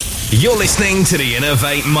You're listening to the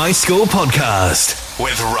Innovate My School podcast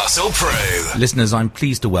with Russell Prue. Listeners, I'm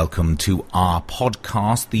pleased to welcome to our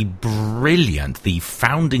podcast the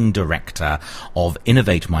founding director of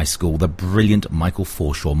Innovate My School, the brilliant Michael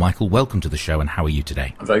Forshaw. Michael, welcome to the show, and how are you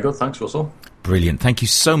today? I'm very good, thanks, Russell. Brilliant. Thank you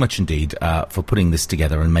so much indeed for putting this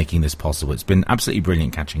together and making this possible. It's been absolutely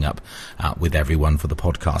brilliant catching up with everyone for the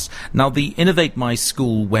podcast. Now, the Innovate My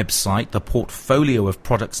School website, the portfolio of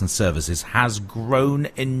products and services, has grown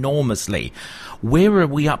enormously. Where are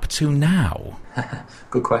we up to now?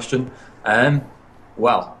 Good question.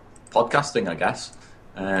 Well, podcasting, I guess.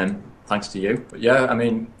 Thanks to you. But yeah, I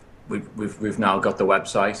mean, we've now got the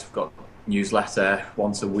website. We've got newsletter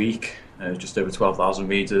once a week. Just over 12,000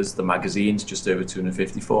 readers. The magazine's just over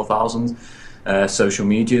 254,000. Social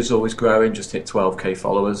media is always growing, just hit 12k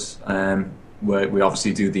followers. We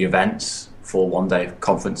obviously do the events for one-day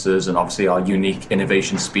conferences and obviously our unique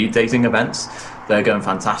innovation speed dating events. They're going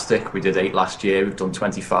fantastic. We did 8 last year. We've done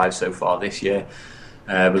 25 so far this year.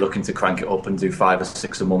 We're looking to crank it up and do 5 or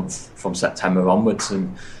 6 a month from September onwards.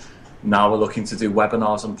 And now we're looking to do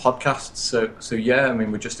webinars and podcasts. So yeah, I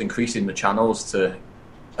mean, we're just increasing the channels to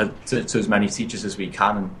as many teachers as we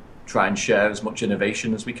can and try and share as much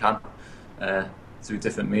innovation as we can through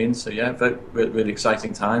different means. So yeah, really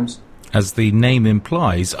exciting times. As the name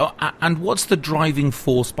implies. And what's the driving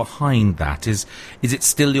force behind that? Is it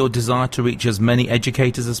still your desire to reach as many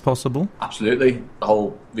educators as possible? Absolutely. The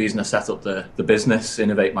whole reason I set up the business,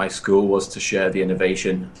 Innovate My School, was to share the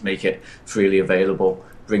innovation, make it freely available,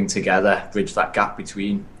 bring together, bridge that gap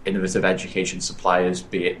between innovative education suppliers,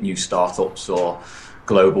 be it new startups or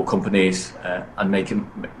global companies, and make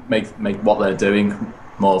what they're doing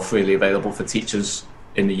more freely available for teachers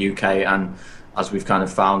in the UK. And as we've kind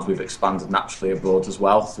of found, we've expanded naturally abroad as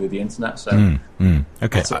well through the internet. So okay.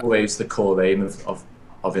 That's always the core aim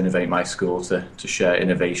of Innovate My School, to share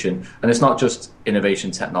innovation. And it's not just innovation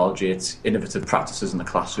technology, it's innovative practices in the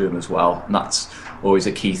classroom as well. And that's always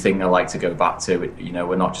a key thing I like to go back to. You know,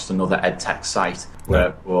 we're not just another EdTech site.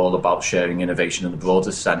 We're all about sharing innovation in the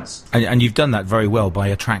broadest sense. And you've done that very well by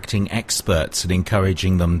attracting experts and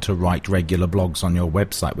encouraging them to write regular blogs on your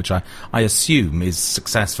website, which I assume is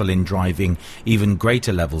successful in driving even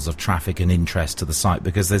greater levels of traffic and interest to the site,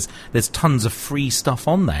 because there's tons of free stuff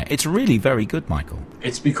on there. It's really very good, Michael.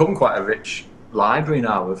 It's become quite a rich library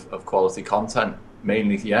now of quality content,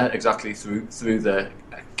 mainly, yeah, exactly through the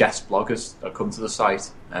guest bloggers that come to the site.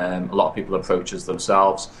 A lot of people approach us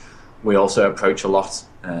themselves. We also approach a lot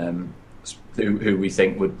who we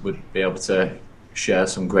think would be able to share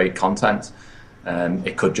some great content.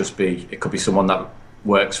 It could be someone that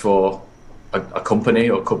works for a company,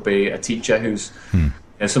 or it could be a teacher who's. You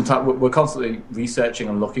know, sometimes we're constantly researching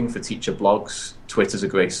and looking for teacher blogs. Twitter's a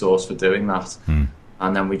great source for doing that.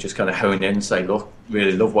 And then we just kind of hone in and say, look,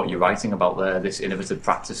 really love what you're writing about there. This innovative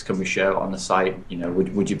practice, can we share it on the site? You know,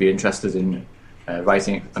 would you be interested in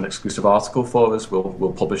writing an exclusive article for us?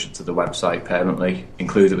 We'll publish it to the website permanently,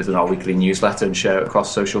 include it within our weekly newsletter, and share it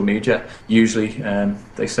across social media. Usually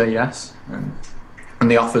they say yes. And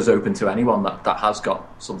the offer's open to anyone that has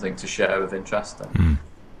got something to share of interest.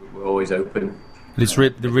 We're always open. It's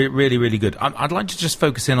really, really good. I'd like to just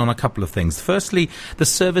focus in on a couple of things. Firstly, the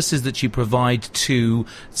services that you provide to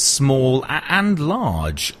small and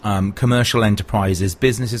large commercial enterprises,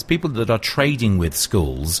 businesses, people that are trading with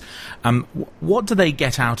schools. What do they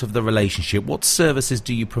get out of the relationship? What services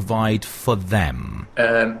do you provide for them?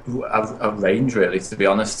 A range, really, to be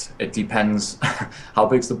honest. It depends how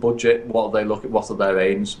big's the budget, what they look at, what are their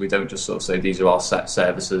aims. We don't just sort of say these are our set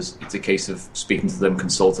services. It's a case of speaking to them,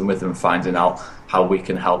 consulting with them, and finding out how we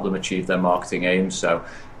can help them achieve their marketing aims. So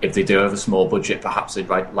if they do have a small budget, perhaps they'd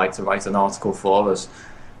like to write an article for us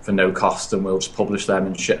for no cost, and we'll just publish them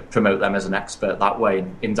and promote them as an expert that way,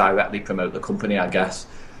 and indirectly promote the company, I guess.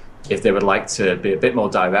 If they would like to be a bit more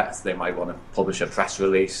direct, they might want to publish a press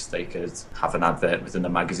release. They could have an advert within the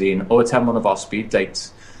magazine or attend one of our speed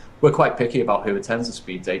dates. We're quite picky about who attends a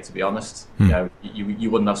speed date, to be honest. You know,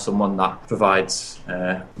 you wouldn't have someone that provides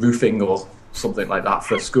roofing or something like that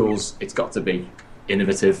for schools. It's got to be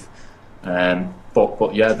innovative.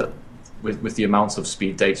 But yeah, with the amounts of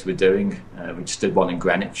speed dates we're doing, we just did one in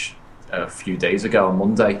Greenwich a few days ago on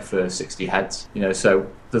Monday for 60 heads. You know, so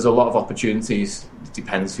there's a lot of opportunities. It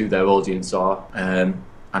depends who their audience are and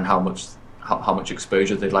how much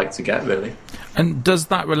exposure they'd like to get, really. And does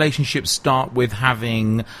that relationship start with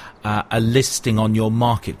having a listing on your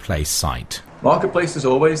marketplace site? Marketplace is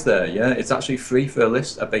always there, yeah. It's actually free for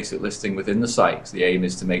a basic listing within the site. The aim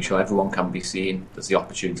is to make sure everyone can be seen. There's the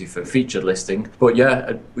opportunity for a featured listing. But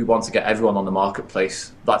yeah, we want to get everyone on the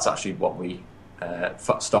marketplace. That's actually what we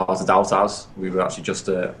started out as. We were actually just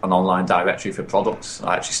an online directory for products.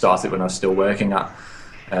 I actually started when I was still working at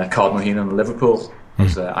Cardinal Heaney in Liverpool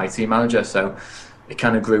as an IT manager. So it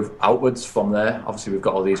kind of grew outwards from there. Obviously, we've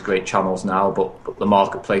got all these great channels now, but the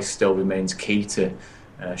marketplace still remains key to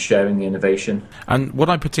sharing the innovation. And what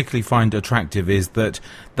I particularly find attractive is that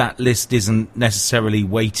list isn't necessarily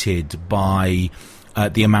weighted by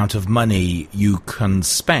the amount of money you can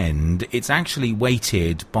spend. It's actually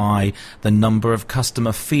weighted by the number of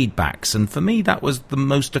customer feedbacks. And for me, that was the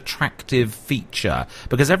most attractive feature,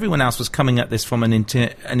 because everyone else was coming at this from an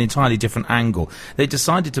entirely different angle. They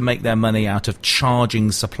decided to make their money out of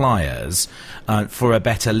charging suppliers for a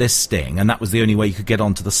better listing, and that was the only way you could get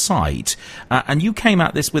onto the site. And you came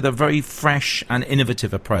at this with a very fresh and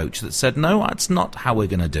innovative approach that said, no, that's not how we're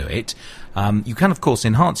going to do it. You can, of course,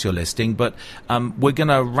 enhance your listing, but we're going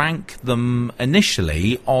to rank them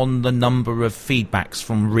initially on the number of feedbacks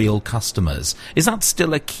from real customers. Is that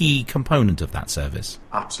still a key component of that service?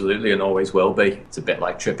 Absolutely, and always will be. It's a bit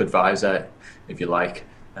like TripAdvisor, if you like.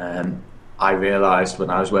 I realised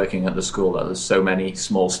when I was working at the school that there's so many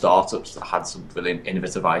small startups that had some brilliant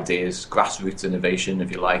innovative ideas, grassroots innovation,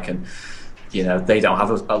 if you like, and they don't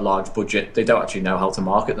have a large budget. They don't actually know how to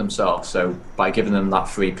market themselves. So by giving them that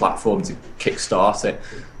free platform to kickstart it,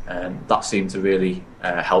 that seemed to really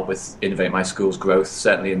help with Innovate My School's growth,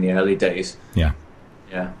 certainly in the early days. Yeah.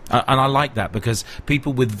 Yeah. And I like that, because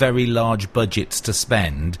people with very large budgets to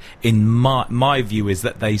spend, in my view, is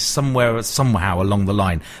that they somehow along the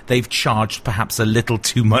line, they've charged perhaps a little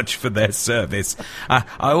too much for their service. I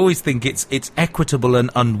always think it's equitable and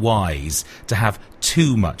unwise to have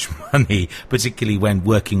too much money, particularly when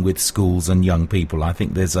working with schools and young people. I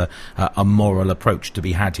think there's a moral approach to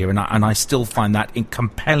be had here, and I still find that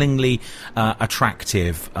compellingly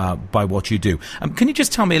attractive by what you do. Can you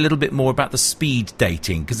just tell me a little bit more about the speed dating?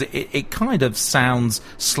 Because it kind of sounds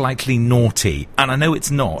slightly naughty, and I know it's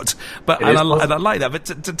not, but I like that. But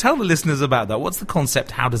to tell the listeners about that, what's the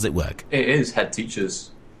concept? How does it work? It is head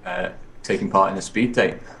teachers taking part in a speed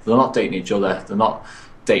date. They're not dating each other. They're not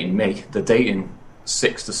dating me. They're dating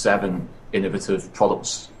 6 to 7 innovative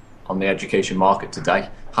products on the education market today,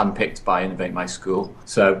 handpicked by Innovate My School.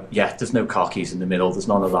 So yeah, there's no car keys in the middle. There's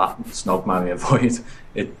none of that snog, marry, avoid.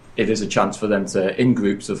 It is a chance for them to, in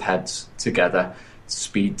groups of heads together,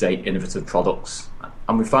 speed date innovative products.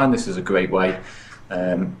 And we find this is a great way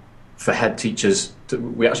for head teachers.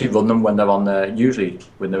 We actually run them when they're usually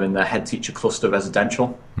when they're in their head teacher cluster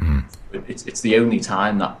residential. Mm-hmm. It's the only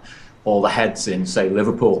time that all the heads in, say,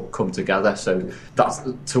 Liverpool come together. So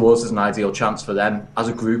that, to us, is an ideal chance for them as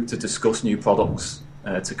a group to discuss new products,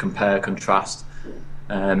 to compare, contrast.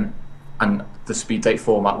 And the speed date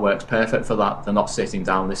format works perfect for that. They're not sitting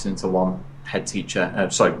down listening to one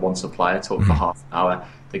supplier talk for half an hour.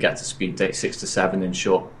 They get to speed date 6 to 7 in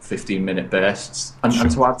short 15-minute bursts. And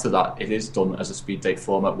to add to that, it is done as a speed date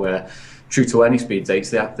format where, true to any speed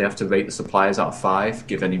dates, they have to rate the suppliers out of 5,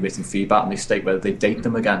 give any written feedback, and they state whether they date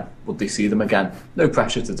them again, would they see them again. No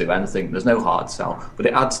pressure to do anything, there's no hard sell, but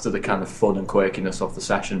it adds to the kind of fun and quirkiness of the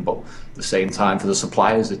session. But at the same time, for the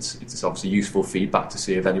suppliers, it's obviously useful feedback to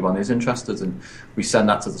see if anyone is interested, and we send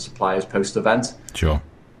that to the suppliers post-event. Sure.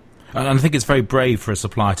 And I think it's very brave for a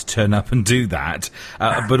supplier to turn up and do that,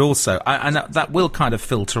 but also, and that will kind of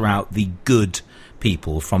filter out the good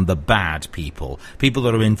people from the bad people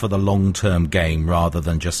that are in for the long-term game rather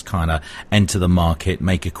than just kind of enter the market,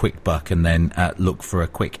 make a quick buck, and then look for a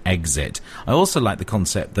quick exit. I also like the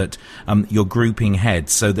concept that you're grouping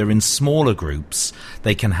heads, so they're in smaller groups.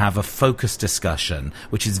 They can have a focused discussion,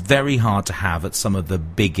 which is very hard to have at some of the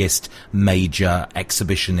biggest major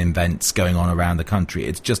exhibition events going on around the country.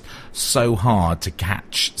 It's just so hard to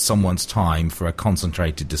catch someone's time for a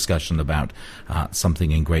concentrated discussion about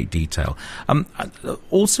something in great detail.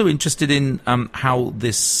 Also interested in how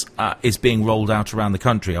this is being rolled out around the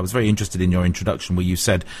country. I was very interested in your introduction where you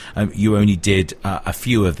said you only did a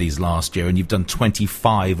few of these last year and you've done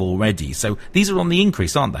 25 already. So these are on the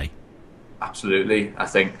increase, aren't they? Absolutely. I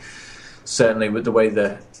think certainly with the way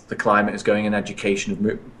the climate is going in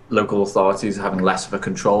education, local authorities are having less of a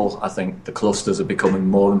control. I think the clusters are becoming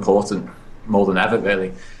more important, more than ever,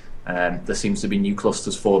 really. There seems to be new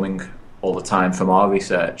clusters forming all the time from our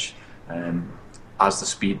research. As the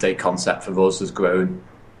speed date concept for us has grown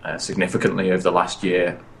significantly over the last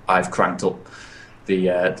year, I've cranked up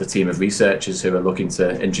the team of researchers who are looking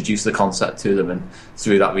to introduce the concept to them. And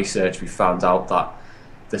through that research, we found out that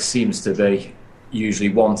there seems to be usually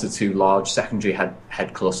 1 to 2 large secondary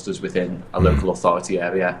head clusters within a local authority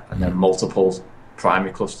area, and then multiple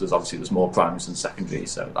primary clusters. Obviously, there's more primaries than secondary,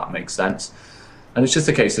 so that makes sense. And it's just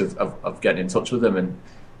a case of getting in touch with them and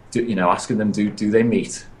asking them, do they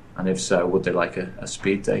meet? And if so, would they like a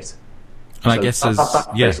speed date? And I guess that's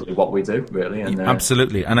basically what we do, really. And,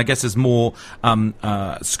 absolutely. And I guess as more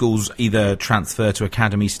schools either transfer to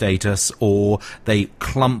academy status or they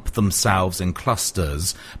clump themselves in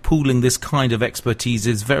clusters, pooling this kind of expertise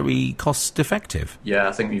is very cost effective. Yeah,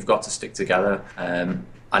 I think you've got to stick together.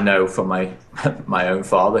 I know from my own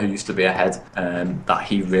father, who used to be a head, that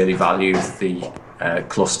he really valued the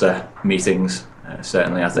cluster meetings.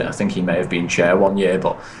 Certainly, I think he may have been chair one year,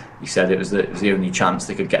 but he said it was the only chance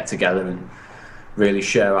they could get together and really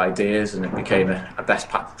share ideas, and it became a best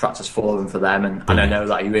practice forum for them. And I know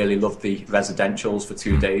that he really loved the residentials for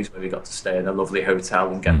 2 days, where we got to stay in a lovely hotel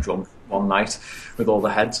and get drunk one night with all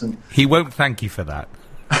the heads. And he won't thank you for that.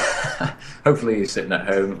 Hopefully he's sitting at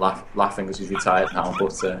home laughing because he's retired now.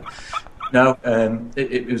 But no,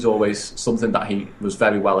 it was always something that he was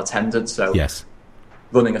very well attended. So yes.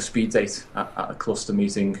 Running a speed date at a cluster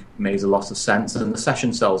meeting made a lot of sense, and the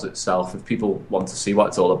session sells itself. If people want to see what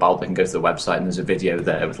it's all about, they can go to the website, and there's a video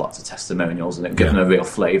there with lots of testimonials, and it gives them a real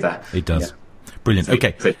flavour. It does. Yeah. Brilliant.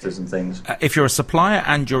 Okay. Printers and things. If you're a supplier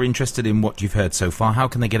and you're interested in what you've heard so far, how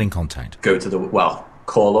can they get in contact? Go to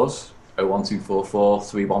call us. 01244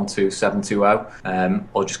 312 720,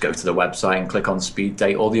 or just go to the website and click on speed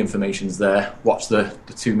date. All the information's there. Watch the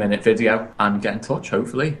 2-minute video and get in touch,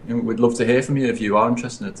 hopefully. We'd love to hear from you if you are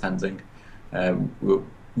interested in attending. We're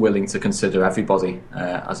willing to consider everybody.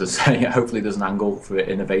 As I say, hopefully there's an angle for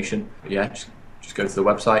innovation. But yeah, just go to the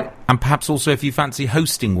website. And perhaps also if you fancy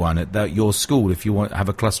hosting one at your school, if you want to have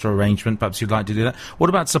a cluster arrangement, perhaps you'd like to do that. What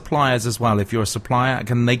about suppliers as well? If you're a supplier,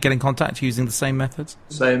 can they get in contact using the same methods?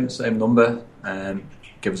 Same number.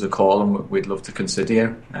 Give us a call and we'd love to consider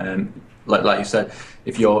you. Like you said,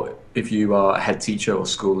 if you are a head teacher or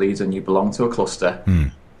school leader and you belong to a cluster,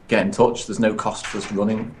 get in touch. There's no cost for us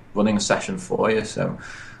running a session for you. So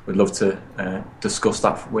we'd love to discuss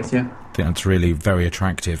that with you. I think that's really very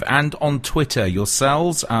attractive. And on Twitter,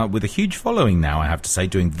 yourselves, with a huge following now, I have to say,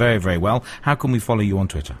 doing very, very well. How can we follow you on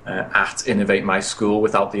Twitter? At Innovate My School,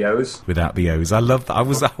 without the O's. Without the O's. I love that. I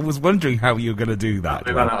was wondering how you were going to do that.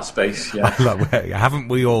 We ran out of space, yeah. Haven't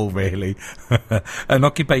we all, really? An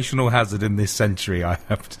occupational hazard in this century, I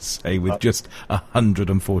have to say, with just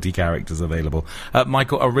 140 characters available.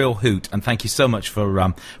 Michael, a real hoot, and thank you so much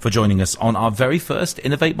for joining us on our very first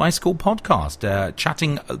Innovate My School podcast,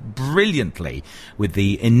 chatting brilliantly with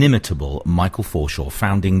the inimitable Michael Forshaw,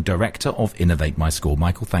 founding director of Innovate My School.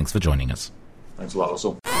 Michael, thanks for joining us. Thanks a lot,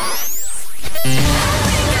 Russell.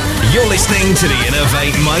 You're listening to the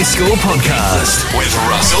Innovate My School podcast with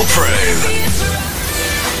Russell Prue.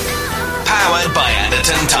 Powered by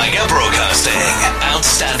Anderton Tiger Broadcasting.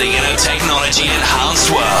 Outstanding technology enhanced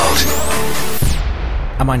world.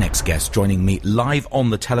 And my next guest joining me live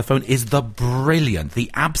on the telephone is the brilliant,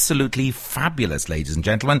 the absolutely fabulous, ladies and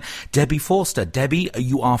gentlemen, Debbie Forster. Debbie,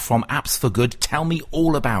 you are from Apps for Good. Tell me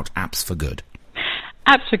all about Apps for Good.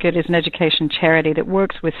 Apps for Good is an education charity that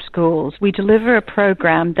works with schools. We deliver a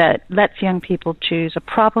program that lets young people choose a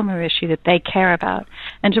problem or issue that they care about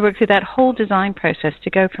and to work through that whole design process to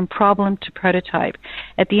go from problem to prototype,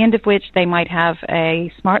 at the end of which they might have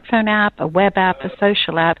a smartphone app, a web app, a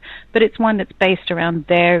social app, but it's one that's based around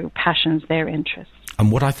their passions, their interests.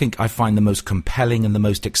 And what I think I find the most compelling and the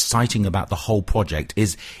most exciting about the whole project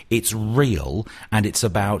is it's real and it's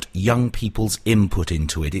about young people's input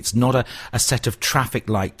into it. It's not a set of traffic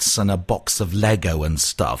lights and a box of Lego and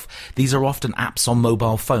stuff. These are often apps on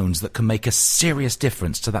mobile phones that can make a serious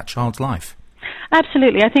difference to that child's life.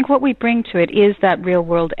 Absolutely. I think what we bring to it is that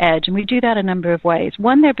real-world edge, and we do that a number of ways.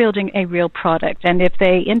 One, they're building a real product, and if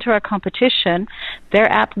they enter our competition,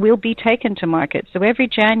 their app will be taken to market. So every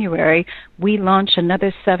January, we launch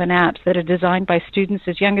another 7 apps that are designed by students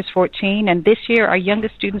as young as 14, and this year our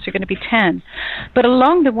youngest students are going to be 10. But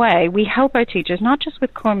along the way, we help our teachers, not just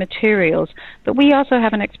with core materials, but we also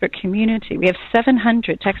have an expert community. We have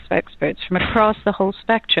 700 textbook experts from across the whole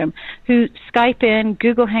spectrum who Skype in,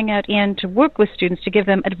 Google Hangout in to work with students to give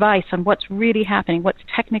them advice on what's really happening, what's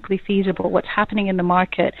technically feasible, what's happening in the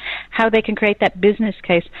market, how they can create that business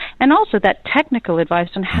case, and also that technical advice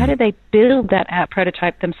on how do they build that app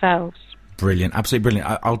prototype themselves. Brilliant, absolutely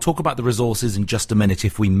brilliant. I'll talk about the resources in just a minute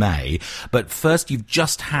if we may, but first you've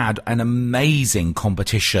just had an amazing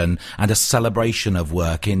competition and a celebration of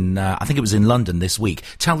work in, I think it was in London this week.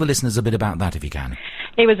 Tell the listeners a bit about that if you can.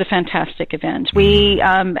 It was a fantastic event. We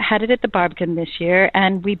had it at the Barbican this year,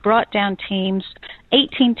 and we brought down teams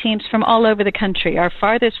 18 teams from all over the country. Our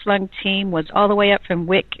farthest flung team was all the way up from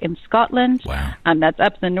Wick in Scotland. Wow. That's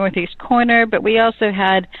up in the northeast corner. But we also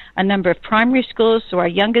had a number of primary schools. So our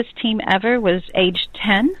youngest team ever was age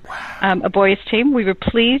 10, a boys team. We were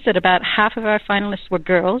pleased that about half of our finalists were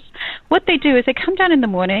girls. What they do is they come down in the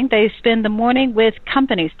morning. They spend the morning with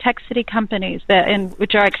companies, tech city companies,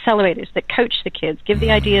 which are accelerators that coach the kids, give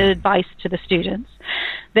the idea advice to the students.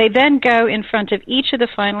 They then go in front of each of the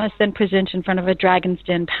finalists, then present in front of a Dragon's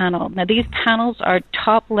Den panel. Now, these panels are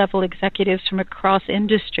top-level executives from across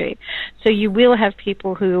industry. So you will have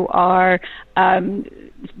people who are,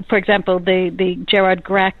 for example, the Gerard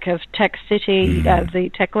Grech of Tech City,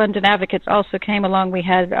 the Tech London Advocates also came along. We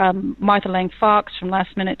had Martha Lang Fox from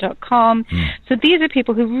lastminute.com. So these are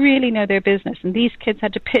people who really know their business, and these kids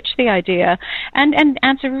had to pitch the idea and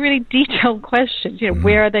answer really detailed questions.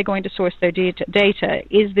 Where are they going to source their data?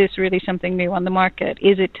 Is this really something new on the market?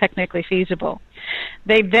 Is it technically feasible?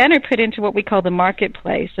 They then are put into what we call the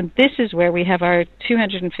marketplace, and this is where we have our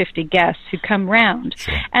 250 guests who come round.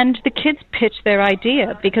 Sure. And the kids pitch their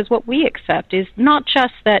idea, because what we accept is not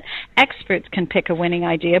just that experts can pick a winning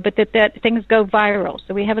idea, but that things go viral.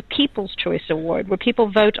 So we have a People's Choice Award where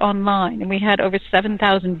people vote online, and we had over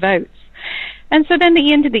 7,000 votes. And so then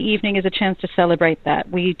the end of the evening is a chance to celebrate that.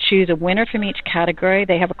 We choose a winner from each category.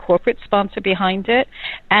 They have a corporate sponsor behind it.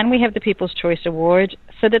 And we have the People's Choice Award,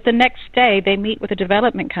 so that the next day they meet with a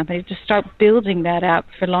development company to start building that app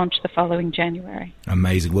for launch the following January.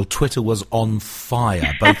 Amazing. Well, Twitter was on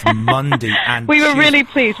fire, both Monday and We were Tuesday. really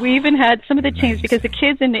pleased. We even had some of the teams, because the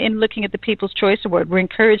kids in looking at the People's Choice Award were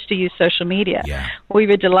encouraged to use social media. Yeah. We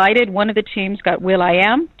were delighted. One of the teams got Will I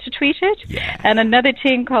Am to tweet it. Yeah. And another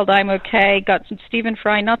team called I'm OK got Stephen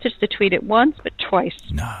Fry not just to tweet it once, but twice.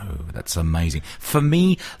 No, that's amazing. For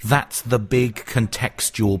me, that's the big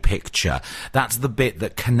contextual picture. That's the bit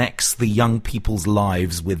that connects the young people's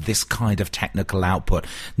lives with this kind of technical output,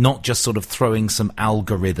 not just sort of throwing some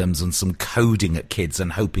algorithms and some coding at kids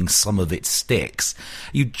and hoping some of it sticks.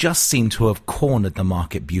 You just seem to have cornered the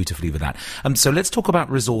market beautifully with that. So let's talk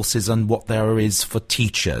about resources and what there is for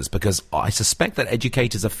teachers, because I suspect that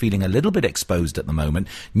educators are feeling a little bit exposed at the moment.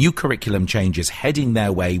 New curriculum changes heading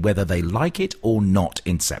their way, whether they like it or not,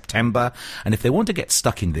 in September. And if they want to get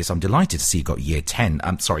stuck in this, I'm delighted to see you got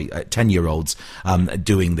 10-year-olds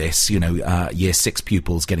doing this, year 6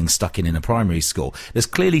 pupils getting stuck in a primary school. There's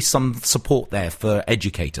clearly some support there for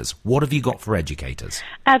educators. What have you got for educators?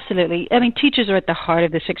 Absolutely. I mean, teachers are at the heart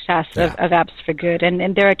of the success of Apps for Good,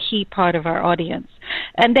 and they're a key part of our audience.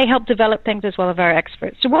 And they help develop things as well as our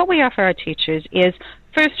experts. So what we offer our teachers is,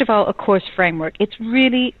 first of all, a course framework. It's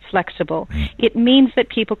really flexible. It means that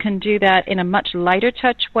people can do that in a much lighter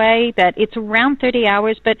touch way, that it's around 30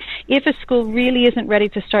 hours, but if a school really isn't ready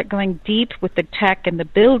to start going deep with the tech and the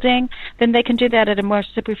building, then they can do that at a more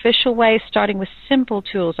superficial way, starting with simple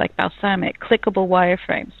tools like Balsamiq, clickable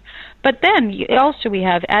wireframes. But then also we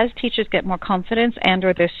have, as teachers get more confidence and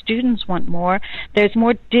or their students want more, there's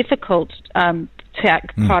more difficult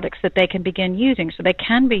tech products that they can begin using. So they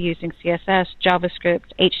can be using CSS,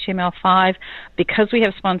 JavaScript, HTML5. Because we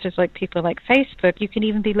have sponsors like people like Facebook, you can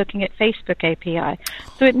even be looking at Facebook API.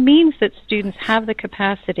 So it means that students have the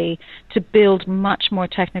capacity to build much more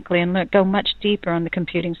technically and go much deeper on the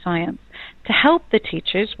computing science. To help the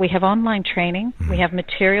teachers, we have online training. We have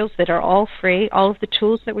materials that are all free. All of the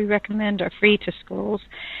tools that we recommend are free to schools.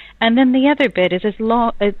 And then the other bit is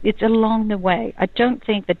it's along the way. I don't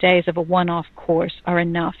think the days of a one-off course are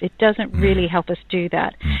enough. It doesn't really help us do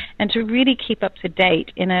that. And to really keep up to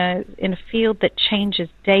date in a field that changes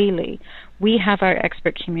daily, we have our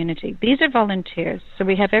expert community. These are volunteers. So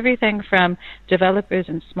we have everything from developers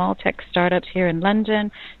and small tech startups here in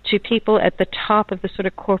London to people at the top of the sort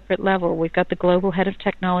of corporate level. We've got the global head of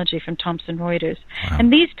technology from Thomson Reuters. Wow.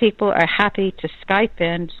 And these people are happy to Skype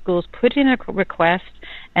in. Schools put in a request,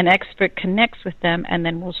 an expert connects with them, and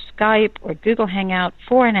then we'll Skype or Google Hangout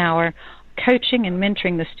for an hour, coaching and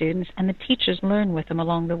mentoring the students, and the teachers learn with them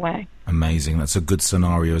along the way. Amazing. That's a good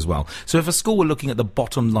scenario as well. So if a school were looking at the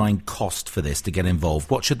bottom line cost for this to get involved,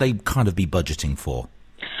 what should they kind of be budgeting for?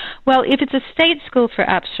 Well, if it's a state school for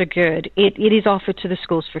Apps for Good, it is offered to the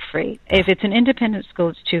schools for free. If it's an independent school,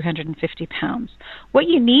 it's £250. What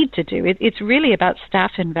you need to do, it's really about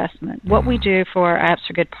staff investment. What we do for our Apps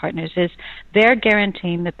for Good partners is they're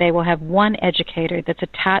guaranteeing that they will have one educator that's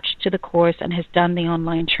attached to the course and has done the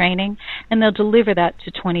online training, and they'll deliver that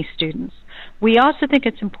to 20 students. We also think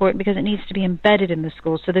it's important because it needs to be embedded in the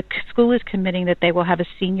school. So the school is committing that they will have a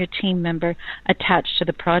senior team member attached to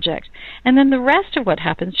the project. And then the rest of what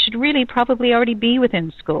happens should really probably already be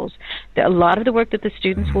within schools. A lot of the work that the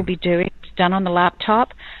students will be doing is done on the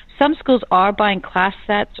laptop. Some schools are buying class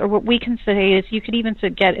sets, or what we can say is you could even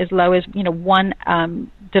get as low as one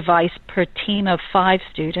device per team of 5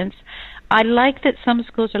 students. I like that some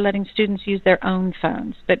schools are letting students use their own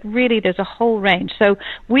phones, but really there's a whole range. So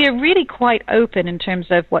we are really quite open in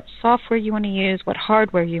terms of what software you want to use, what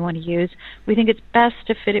hardware you want to use. We think it's best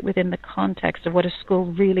to fit it within the context of what a school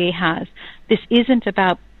really has. This isn't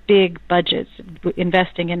about big budgets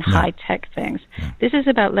investing in high-tech things. This is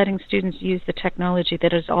about letting students use the technology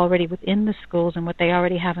that is already within the schools and what they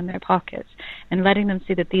already have in their pockets, and letting them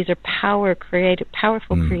see that these are powerful creative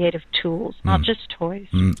tools, not just toys.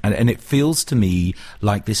 And it feels to me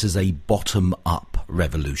like this is a bottom-up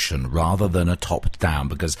revolution rather than a top-down,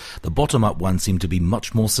 because the bottom-up one seemed to be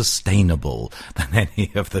much more sustainable than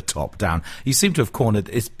any of the top-down. You seem to have cornered.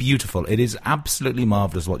 It's beautiful. It is absolutely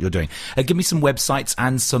marvellous what you're doing. Give me some websites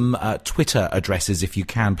and some Twitter addresses, if you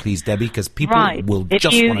can, please, Debbie, because people will just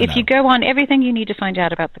want to know. If you go on, everything you need to find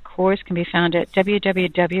out about the course can be found at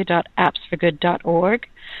www.appsforgood.org.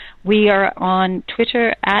 We are on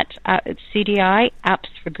Twitter at CDI, Apps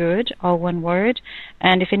for Good, all one word.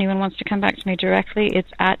 And if anyone wants to come back to me directly,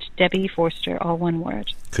 it's at Debbie Forster, all one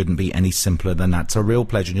word. Couldn't be any simpler than that. It's a real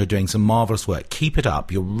pleasure, and you're doing some marvellous work. Keep it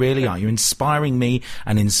up. You really are. You're inspiring me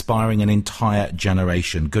and inspiring an entire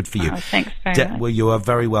generation. Good for you. Oh, thanks very much. Well, you are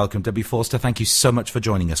very welcome. Debbie Forster, thank you so much for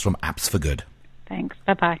joining us from Apps for Good. Thanks.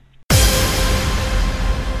 Bye-bye.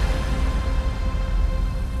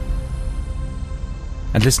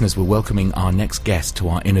 And listeners, we're welcoming our next guest to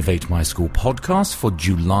our Innovate My School podcast for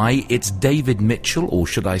July. It's David Mitchell, or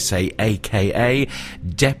should I say AKA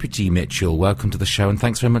Deputy Mitchell. Welcome to the show, and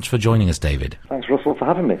thanks very much for joining us, David. Thanks, Russell, for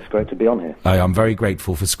having me. It's great to be on here. I'm very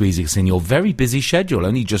grateful for squeezing us in your very busy schedule.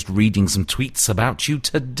 Only just reading some tweets about you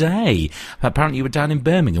today. Apparently you were down in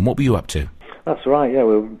Birmingham. What were you up to? That's right, yeah.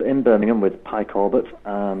 We were in Birmingham with Pi Corbett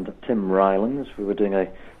and Tim Rylands. We were doing a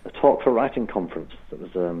Talk for Writing conference that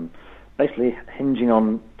was basically hinging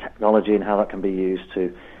on technology and how that can be used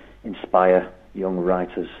to inspire young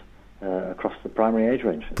writers across the primary age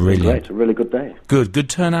range. Brilliant. Great, a really good day. Good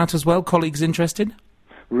turnout as well. Colleagues interested?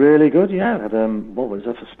 Really good, yeah. We had what was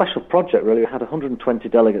a special project, really. We had 120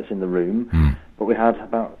 delegates in the room, but we had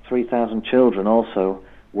about 3,000 children also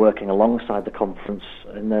working alongside the conference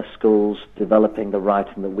in their schools, developing the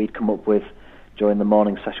writing that we'd come up with during the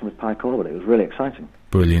morning session with Pi Corbett. It was really exciting.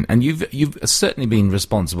 Brilliant, and you've certainly been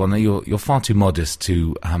responsible. Now you're far too modest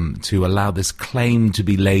to allow this claim to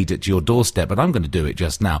be laid at your doorstep, but I'm going to do it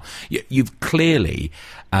just now. You've clearly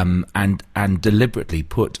and deliberately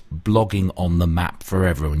put blogging on the map for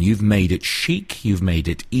everyone. You've made it chic, you've made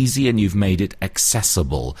it easy, and you've made it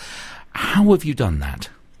accessible. How have you done that?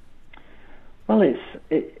 Well,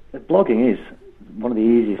 blogging is one of the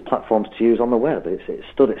easiest platforms to use on the web. It's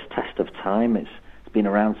stood its test of time. It's been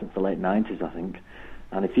around since the late 90s, I think.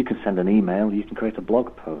 And if you can send an email, you can create a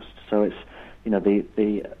blog post. So it's,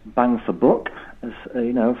 the bang for buck,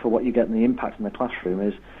 for what you get and the impact in the classroom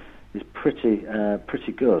is pretty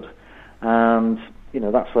good. And,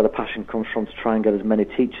 that's where the passion comes from, to try and get as many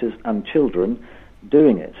teachers and children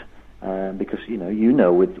doing it. Because,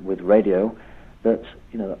 with radio, that,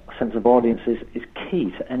 a sense of audience is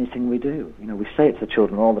key to anything we do. We say it to the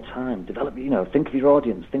children all the time, think of your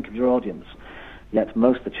audience. Yet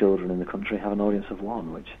most of the children in the country have an audience of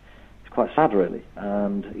one, which is quite sad, really.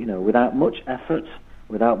 And, without much effort,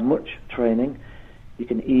 without much training, you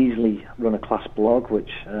can easily run a class blog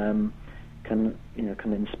which can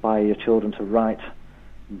inspire your children to write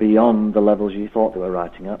beyond the levels you thought they were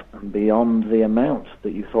writing at and beyond the amount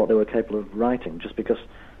that you thought they were capable of writing, just because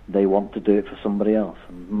they want to do it for somebody else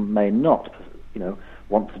and may not,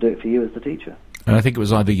 want to do it for you as the teacher. And I think it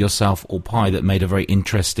was either yourself or Pi that made a very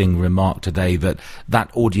interesting remark today that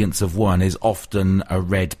audience of one is often a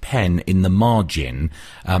red pen in the margin,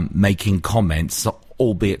 making comments,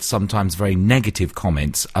 albeit sometimes very negative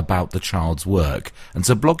comments about the child's work. And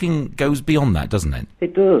so blogging goes beyond that, doesn't it?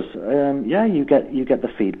 It does. You get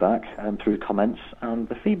the feedback through comments, and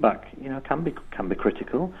the feedback, can be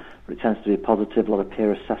critical, but it tends to be positive. A lot of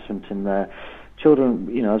peer assessment in there. Children,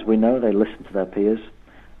 as we know, they listen to their peers.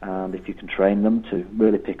 And if you can train them to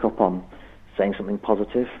really pick up on saying something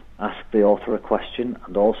positive, ask the author a question,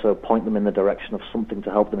 and also point them in the direction of something to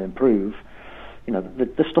help them improve,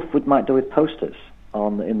 the stuff we might do with post-its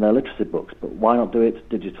in their literacy books, but why not do it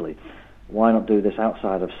digitally? Why not do this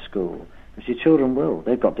outside of school? Because your children will.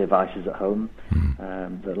 They've got devices at home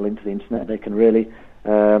that are linked to the internet. They can really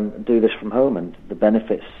do this from home, and the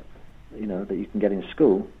benefits, that you can get in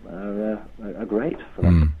school are great for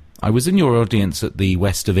them. I was in your audience at the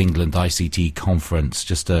West of England ICT conference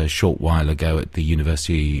just a short while ago at the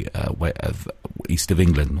University of east of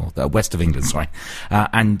England, or west of England, sorry,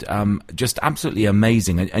 and just absolutely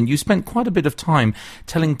amazing. And you spent quite a bit of time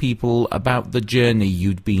telling people about the journey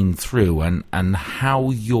you'd been through and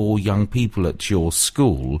how your young people at your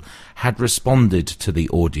school had responded to the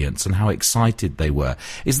audience and how excited they were.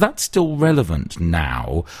 Is that still relevant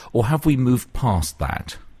now, or have we moved past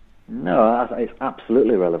that? No, it's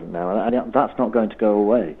absolutely relevant now, and that's not going to go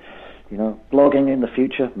away. You know, blogging in the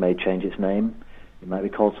future may change its name. It might be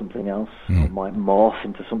called something else. It might morph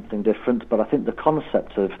into something different. But I think the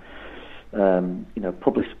concept of,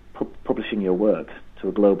 publishing your work to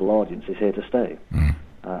a global audience is here to stay.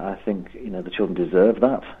 I think, the children deserve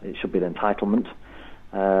that. It should be an entitlement.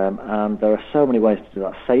 And there are so many ways to do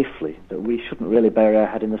that safely that we shouldn't really bury our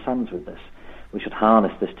head in the sands with this. We should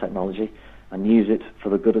harness this technology and use it for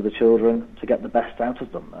the good of the children to get the best out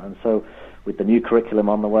of them. And so with the new curriculum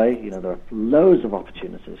on the way, there are loads of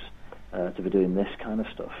opportunities to be doing this kind of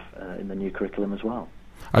stuff in the new curriculum as well.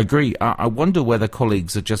 I agree. I wonder whether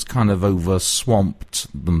colleagues are just kind of over-swamped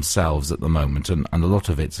themselves at the moment, and a lot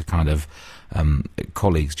of it's a kind of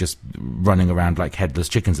colleagues just running around like headless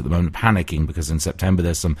chickens at the moment, panicking because in September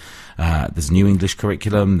there's a new English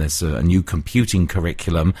curriculum, there's a new computing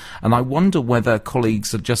curriculum, and I wonder whether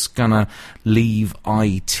colleagues are just going to leave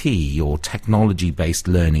IT or technology-based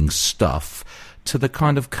learning stuff to the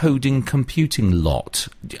kind of coding computing lot.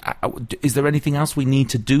 Is there anything else we need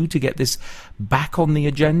to do to get this back on the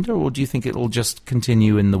agenda, or do you think it'll just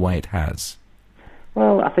continue in the way it has?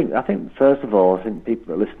 Well, I think first of all, I think people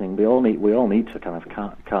that are listening, we all need to kind of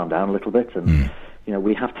calm down a little bit, and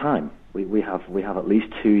we have time. We have at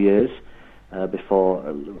least 2 years before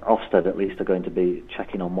Ofsted at least are going to be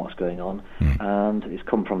checking on what's going on, and it's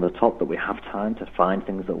come from the top that we have time to find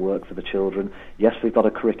things that work for the children. Yes, we've got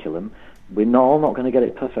a curriculum. We're not going to get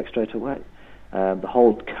it perfect straight away. The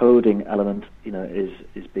whole coding element,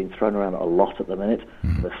 is being thrown around a lot at the minute.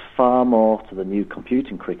 There's far more to the new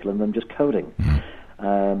computing curriculum than just coding.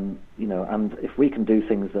 And if we can do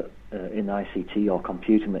things that in ICT or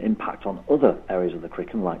computing that impact on other areas of the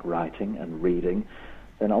curriculum, like writing and reading,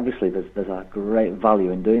 then obviously there's a great value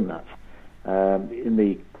in doing that. In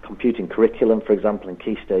the computing curriculum, for example, in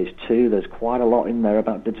Key Stage 2, there's quite a lot in there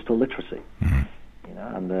about digital literacy.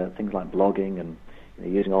 And things like blogging and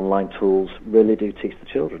using online tools really do teach the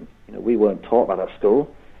children. We weren't taught that at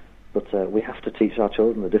school, but we have to teach our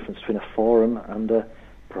children the difference between a forum and a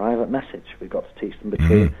private message. We've got to teach them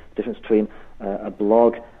the difference between a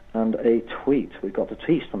blog and a tweet. We've got to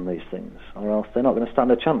teach them these things, or else they're not going to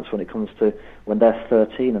stand a chance when it comes to when they're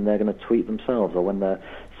 13 and they're going to tweet themselves, or when they're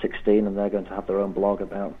 16 and they're going to have their own blog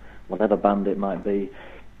about whatever band it might be.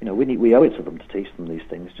 We owe it to them to teach them these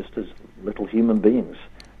things, just as little human beings.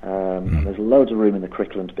 And there's loads of room in the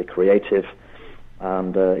curriculum to be creative,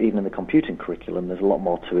 and even in the computing curriculum, there's a lot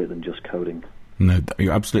more to it than just coding. No,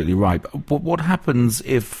 you're absolutely right. But what happens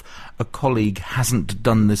if a colleague hasn't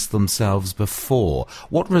done this themselves before?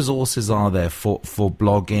 What resources are there for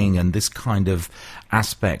blogging and this kind of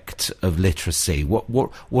aspect of literacy?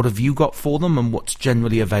 What have you got for them, and what's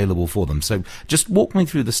generally available for them? So just walk me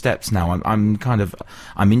through the steps now. I'm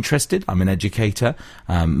interested. I'm an educator,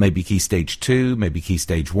 maybe Key Stage 2, maybe Key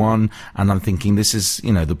Stage 1, and I'm thinking this is,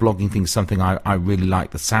 the blogging thing is something I really like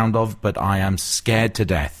the sound of, but I am scared to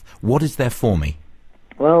death. What is there for me?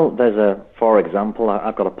 Well, for example,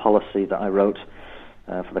 I've got a policy that I wrote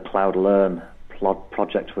for the Cloud Learn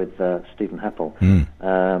project with Stephen Heppel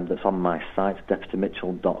that's on my site,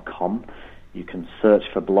 deputymitchell.com. You can search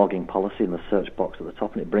for blogging policy in the search box at the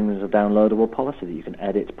top, and it brings a downloadable policy that you can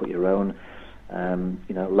edit, put your own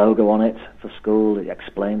logo on it for school. It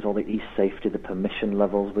explains all the e-safety, the permission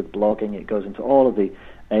levels with blogging. It goes into all of the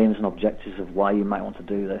aims and objectives of why you might want to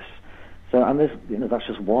do this. So, and there's, that's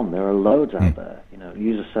just one. There are loads out there.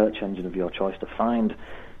 Use a search engine of your choice to find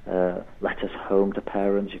letters home to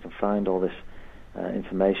parents. You can find all this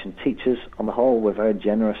information. Teachers, on the whole, we're very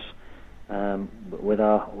generous with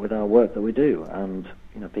our work that we do, and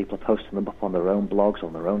people are posting them up on their own blogs,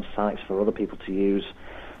 on their own sites for other people to use.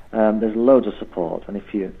 There's loads of support, and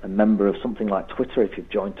if you're a member of something like Twitter, if you've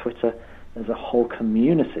joined Twitter, there's a whole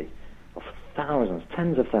community of thousands,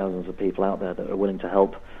 tens of thousands of people out there that are willing to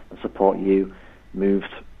help and support you move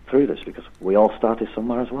through this, because we all started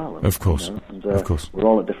somewhere as well. Of course. Of course. We're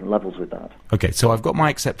all at different levels with that. Okay, so I've got my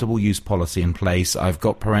acceptable use policy in place. I've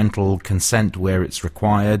got parental consent where it's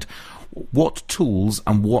required. What tools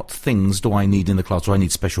and what things do I need in the class? Do I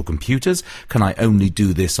need special computers? Can I only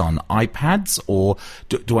do this on iPads? Or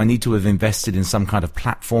do I need to have invested in some kind of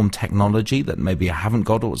platform technology that maybe I haven't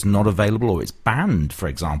got, or it's not available, or it's banned, for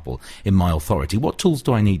example, in my authority? What tools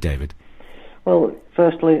do I need, David? Well,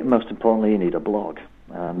 firstly, most importantly, you need a blog.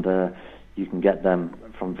 And, you can get them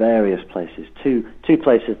from various places. Two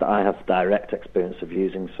places that I have direct experience of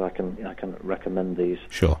using, so I can recommend these.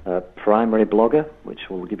 Sure. Primary Blogger, which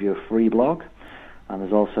will give you a free blog, and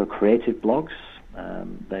there's also Creative Blogs.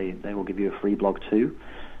 They will give you a free blog too,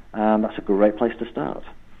 and that's a great place to start.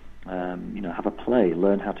 Have a play,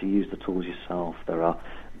 learn how to use the tools yourself. There are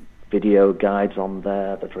video guides on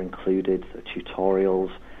there that are included,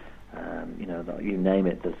 tutorials. You name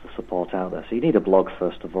it, there's the support out there. So you need a blog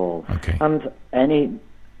first of all, and any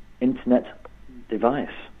internet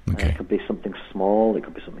device. It could be something small, it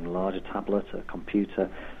could be something large, a tablet, a computer.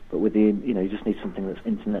 But with you just need something that's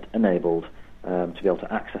internet enabled to be able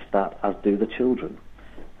to access that, as do the children.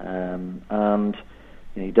 And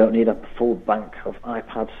you don't need a full bank of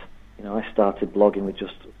iPads. I started blogging with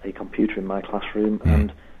just a computer in my classroom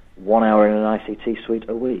and 1 hour in an ICT suite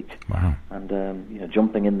a week. Wow. And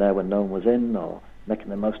jumping in there when no one was in, or making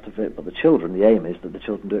the most of it. But the children, the aim is that the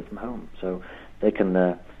children do it from home, so they can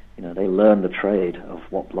they learn the trade of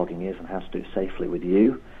what blogging is and how to do it safely with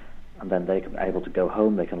you, and then they can be able to go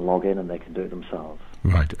home, they can log in, and they can do it themselves.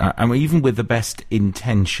 Right. And even with the best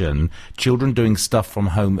intention, children doing stuff from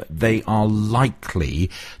home, they are likely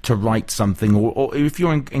to write something, or if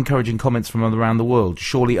you're encouraging comments from around the world,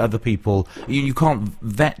 surely other people, you can't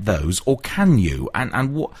vet those, or can you?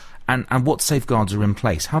 And what safeguards are in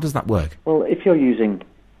place? How does that work? Well, if you're using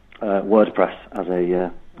WordPress as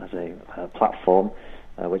a platform,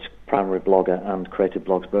 which Primary Blogger and Creative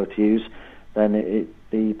Blogs both use, then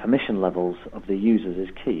the permission levels of the users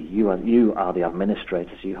is key. You are the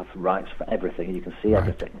administrators. You have rights for everything. You can see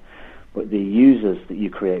everything. But the users that you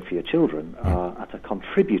create for your children are at a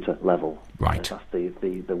contributor level. Right. That's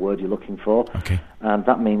the word you're looking for. Okay. And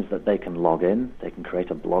that means that they can log in, they can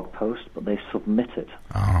create a blog post, but they submit it.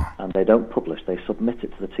 And they don't publish. They submit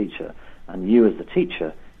it to the teacher. And you, as the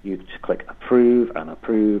teacher, you just click approve and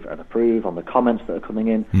approve and approve on the comments that are coming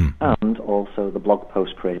in, and also the blog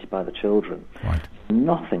post created by the children. Right.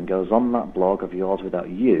 Nothing goes on that blog of yours without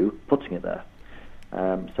you putting it there.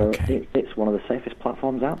 It's one of the safest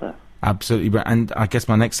platforms out there. Absolutely. And I guess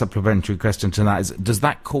my next supplementary question to that is, does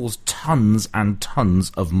that cause tons and tons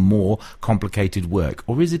of more complicated work,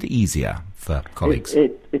 or is it easier for colleagues?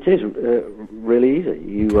 It is really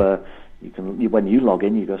easy. When you log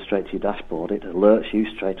in, you go straight to your dashboard. It alerts you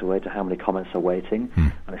straight away to how many comments are waiting,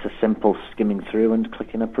 and it's a simple skimming through and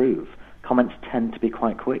clicking approve. Comments tend to be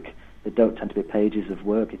quite quick. They don't tend to be pages of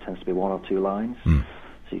work. It tends to be 1 or 2 lines. So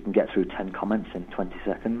you can get through 10 comments in 20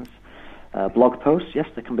 seconds. Blog posts, yes,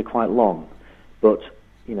 they can be quite long, but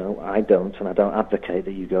I don't advocate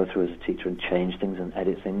that you go through as a teacher and change things and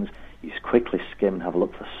edit things. You just quickly skim and have a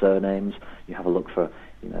look for surnames. You have a look for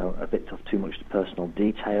a bit of too much personal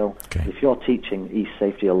detail. If you're teaching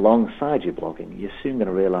e-safety alongside your blogging, you're soon going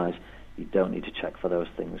to realise you don't need to check for those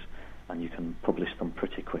things, and you can publish them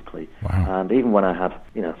pretty quickly. Wow. And even when I had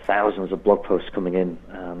thousands of blog posts coming in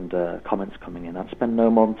and comments coming in, I'd spend no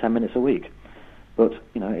more than 10 minutes a week. But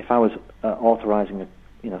if I was authorising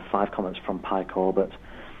 5 comments from Pi Corbett,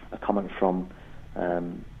 a comment from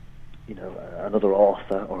another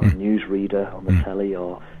author or a newsreader on the telly,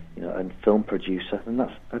 or a film producer, then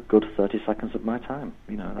that's a good 30 seconds of my time.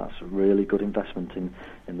 That's a really good investment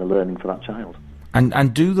in the learning for that child.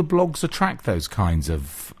 And do the blogs attract those kinds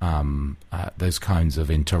of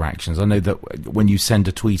interactions? I know that when you send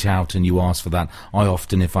a tweet out and you ask for that, I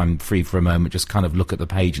often, if I'm free for a moment, just kind of look at the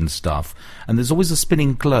page and stuff. And there's always a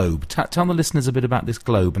spinning globe. Tell the listeners a bit about this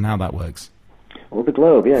globe and how that works. Well, the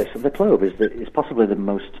globe, yes. The globe is possibly the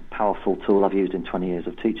most powerful tool I've used in 20 years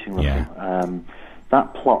of teaching.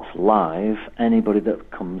 That plots live anybody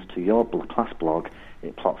that comes to your class blog.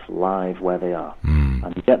 It plots live where they are.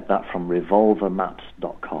 And you get that from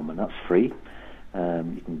revolvermaps.com, and that's free.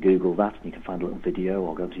 You can Google that, and you can find a little video,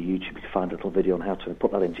 or go to YouTube, you can find a little video on how to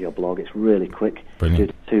put that into your blog. It's really quick.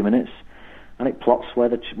 Brilliant. 2 minutes. And it plots where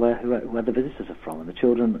the visitors are from, and the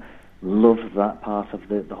children love that part of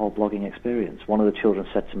the whole blogging experience. One of the children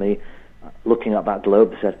said to me, looking at that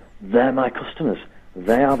globe, they said, "They're my customers.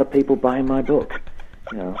 They are the people buying my book."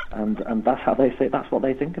 And that's how they say. That's what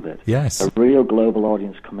they think of it. Yes, a real global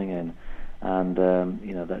audience coming in, and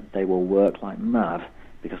that they will work like mad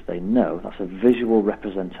because they know that's a visual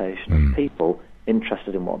representation of people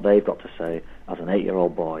interested in what they've got to say as an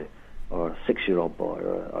 8-year-old boy, or a 6-year-old boy,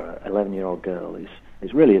 or an 11-year-old girl.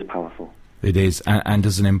 It really is powerful. It is, and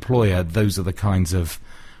as an employer, those are the kinds of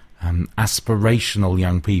aspirational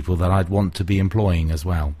young people that I'd want to be employing as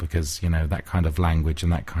well, because that kind of language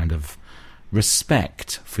and that kind of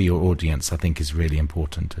respect for your audience, I think, is really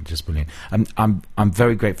important and just brilliant. I'm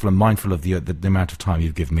very grateful and mindful of the amount of time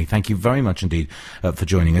you've given me. Thank you very much indeed for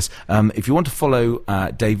joining us. If you want to follow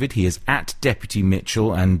David, he is at Deputy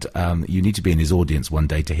Mitchell, and you need to be in his audience one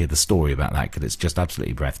day to hear the story about that, because it's just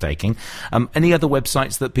absolutely breathtaking. Any other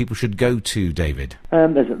websites that people should go to, David?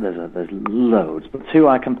 There's loads, but two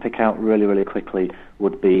I can pick out really, really quickly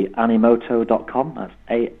would be Animoto.com, that's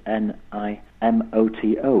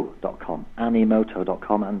ANIMOTO.com,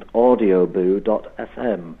 Animoto.com, and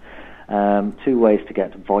Audioboo.fm. Two ways to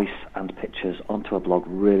get voice and pictures onto a blog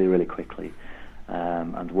really, really quickly,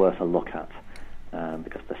 and worth a look at,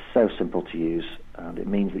 because they're so simple to use, and it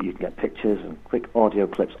means that you can get pictures and quick audio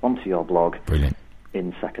clips onto your blog. Brilliant.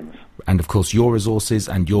 In seconds. And of course your resources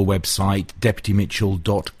and your website,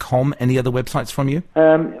 deputymitchell.com. Any other websites from you?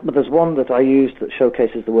 But there's one that I use that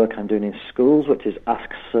showcases the work I'm doing in schools, which is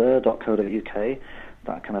asksir.co.uk.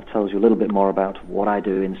 That kind of tells you a little bit more about what I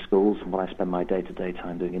do in schools and what I spend my day-to-day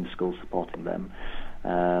time doing in schools supporting them.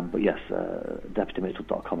 But yes,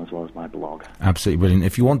 deputymitchell.com as well as my blog. Absolutely brilliant.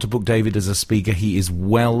 If you want to book David as a speaker, he is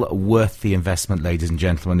well worth the investment, ladies and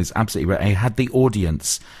gentlemen. It's absolutely right. He had the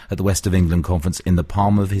audience at the West of England conference in the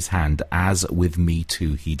palm of his hand, as with me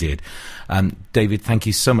too he did. David, thank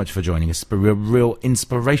you so much for joining us. It's been a real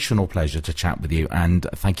inspirational pleasure to chat with you, and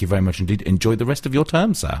thank you very much indeed. Enjoy the rest of your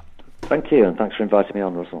term, sir. Thank you, and thanks for inviting me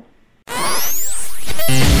on, Russell.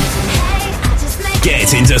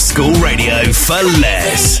 Get into school radio for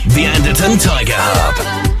less. The Anderton Tiger Hub.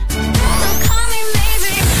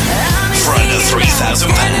 For under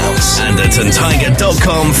 £3,000.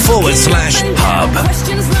 AndertonTiger.com/hub.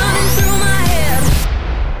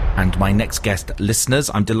 And my next guest,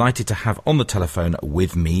 listeners, I'm delighted to have on the telephone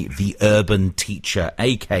with me the urban teacher,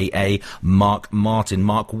 a.k.a. Mark Martin.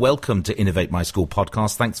 Mark, welcome to Innovate My School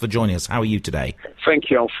podcast. Thanks for joining us. How are you today?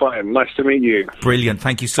 Thank you. I'm fine. Nice to meet you. Brilliant.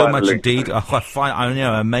 Thank you so much indeed. I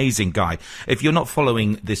know, amazing guy. If you're not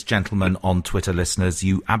following this gentleman on Twitter, listeners,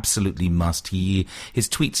 you absolutely must. His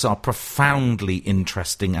tweets are profoundly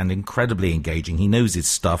interesting and incredibly engaging. He knows his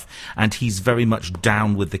stuff, and he's very much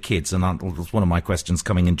down with the kids. And that's one of my questions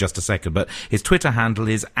coming in just a second. But his Twitter handle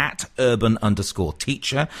is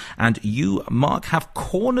 @urban_teacher. And you, Mark, have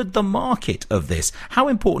cornered the market of this. How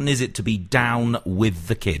important is it to be down with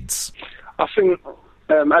the kids? I think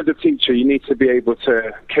as a teacher, you need to be able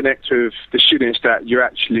to connect with the students that you're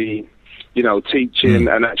actually, teaching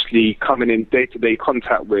and actually coming in day-to-day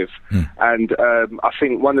contact with. And I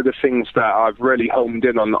think one of the things that I've really honed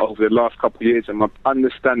in on over the last couple of years and my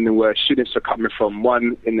understanding where students are coming from,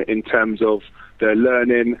 one, in terms of their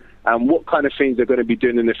learning and what kind of things they're going to be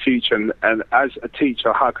doing in the future. And as a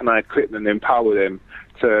teacher, how can I equip them and empower them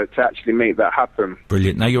to actually make that happen?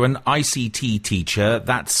 Brilliant. Now, you're an ICT teacher.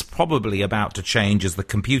 That's probably about to change as the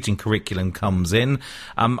computing curriculum comes in.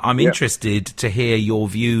 I'm interested to hear your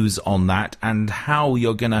views on that and how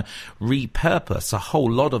you're going to repurpose a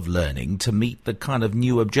whole lot of learning to meet the kind of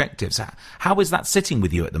new objectives. How is that sitting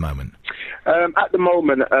with you at the moment? At the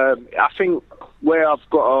moment, I think where I've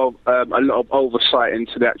got a lot of oversight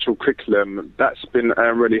into the actual curriculum, that's been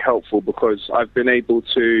really helpful because I've been able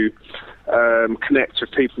to connect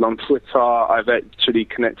with people on Twitter. I've actually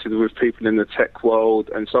connected with people in the tech world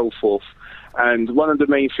and so forth. And one of the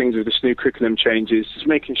main things with this new curriculum change is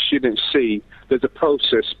making students see there's a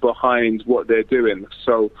process behind what they're doing.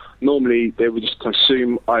 So normally they would just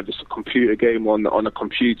consume either a computer game on a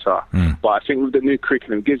computer. But I think with the new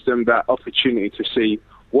curriculum, it gives them that opportunity to see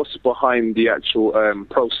what's behind the actual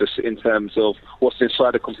process in terms of what's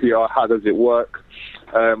inside the computer, how does it work,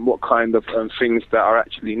 what kind of things that are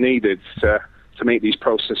actually needed to make these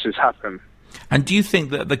processes happen. And do you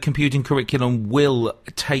think that the computing curriculum will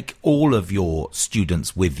take all of your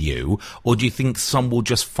students with you, or do you think some will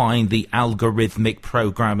just find the algorithmic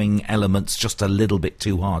programming elements just a little bit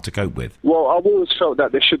too hard to cope with? Well, I've always felt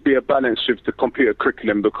that there should be a balance with the computer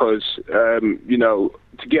curriculum because, to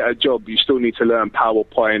get a job, you still need to learn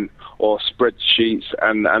PowerPoint or spreadsheets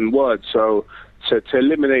and Word. So to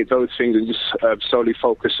eliminate those things and just solely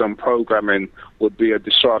focus on programming would be a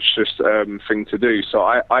disastrous thing to do. So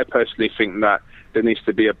I personally think that there needs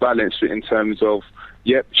to be a balance in terms of,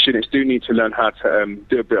 students do need to learn how to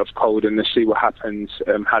do a bit of coding and see what happens,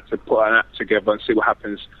 how to put an app together and see what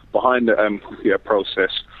happens behind the computer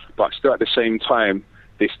process. But still at the same time,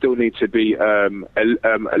 they still need to be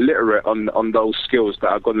illiterate on those skills that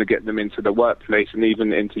are going to get them into the workplace and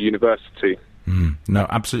even into university. No,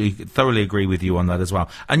 absolutely, thoroughly agree with you on that as well.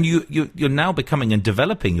 And you're now becoming and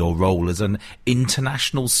developing your role as an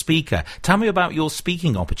international speaker. Tell me about your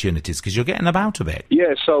speaking opportunities, because you're getting about a bit.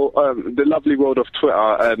 Yeah, so the lovely world of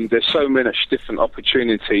Twitter, there's so many different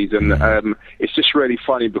opportunities, and it's just really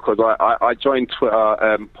funny because I joined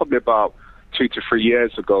Twitter probably about 2 to 3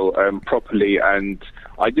 years ago properly, and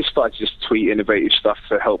I just started to just tweet innovative stuff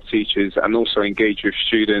to help teachers and also engage with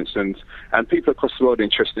students and people across the world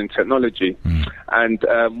interested in technology. And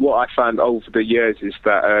what I found over the years is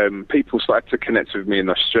that people started to connect with me in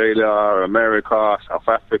Australia, America, South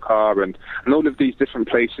Africa, and all of these different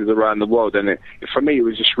places around the world. And for me, it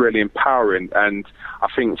was just really empowering. And I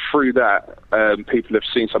think through that, people have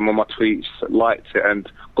seen some of my tweets, liked it,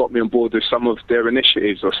 and got me on board with some of their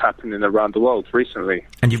initiatives that's happening around the world recently.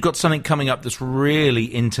 And you've got something coming up that's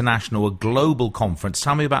really international, a global conference.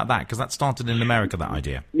 Tell me about that, because that started in America, that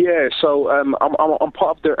idea. Yeah, so I'm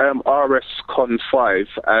part of the RSCon 5.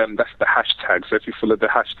 That's the hashtag. So if you follow the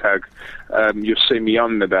hashtag, you'll see me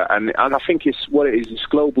under that. And I think it's what it is. It's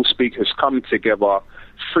global speakers come together,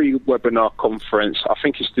 free webinar conference. I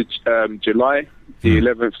think it's the July the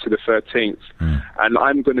 11th to the 13th, and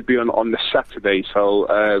I'm going to be on the Saturday. So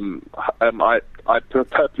I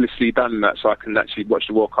purposely done that so I can actually watch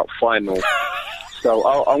the World Cup final. So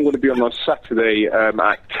I'm going to be on Saturday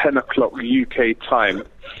at 10 o'clock UK time.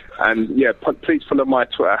 And yeah, please follow my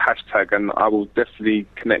Twitter hashtag, and I will definitely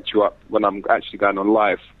connect you up when I'm actually going on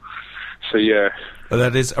live. So yeah. Well,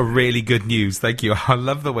 that is a really good news. Thank you. I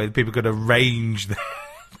love the way that people could arrange their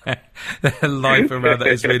life around that.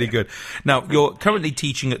 Is really good. Now, you're currently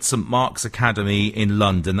teaching at St Mark's Academy in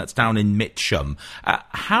London. That's down in Mitcham.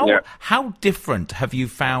 How different have you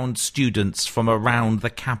found students from around the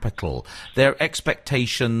capital, their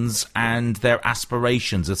expectations and their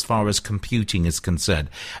aspirations as far as computing is concerned?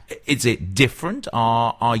 Is it different?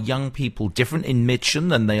 Are young people different in Mitcham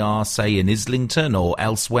than they are, say, in Islington or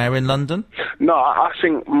elsewhere in London? No, I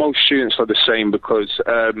think most students are the same because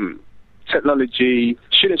technology,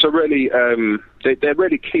 students are really, they're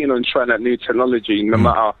really keen on trying out new technology no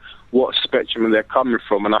matter what spectrum they're coming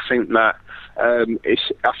from. And I think that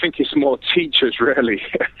it's more teachers really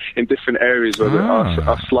in different areas that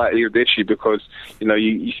are slightly of the issue, because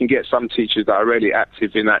you can get some teachers that are really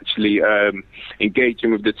active in actually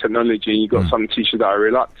engaging with the technology, and you've got some teachers that are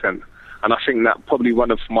reluctant. And I think that probably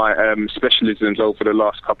one of my specialisms over the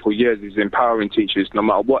last couple of years is empowering teachers, no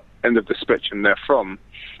matter what end of the spectrum they're from,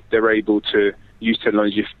 they're able to use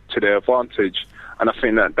technology to their advantage. And I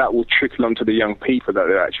think that will trickle onto the young people that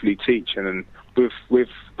they're actually teaching. And with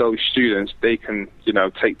those students, they can,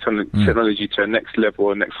 take technology to a next level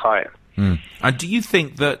or next height. And do you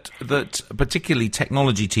think that particularly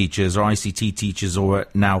technology teachers or ICT teachers, or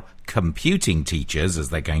now computing teachers, as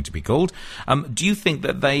they're going to be called, do you think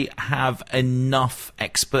that they have enough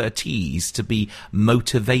expertise to be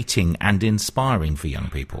motivating and inspiring for young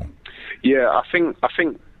people? Yeah, I think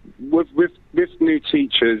with new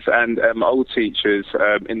teachers and old teachers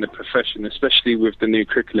in the profession, especially with the new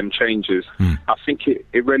curriculum changes, I think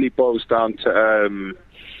it really boils down to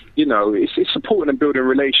it's supporting and building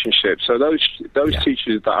relationships. So those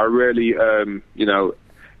teachers that are really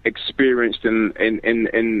experienced in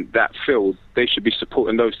that field, they should be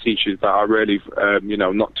supporting those teachers that are really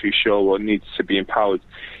not too sure or need to be empowered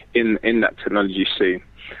in that technology scene.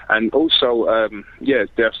 And also,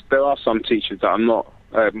 there are some teachers that are not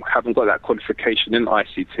haven't got that qualification in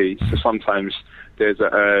ICT. So sometimes there's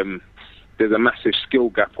a massive skill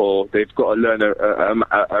gap, or they've got to learn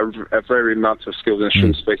a very amount of skills in a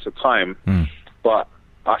short space of time. But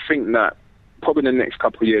I think that probably in the next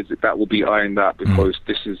couple of years that will be ironed out, because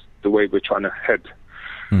this is the way we're trying to head.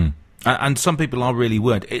 And some people are really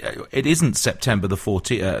worried. It isn't September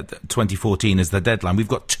 2014 is the deadline. We've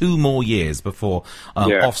got 2 more years before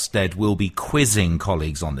Ofsted will be quizzing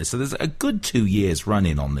colleagues on this. So there's a good 2 years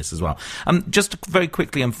running on this as well. Just very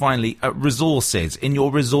quickly and finally, resources. In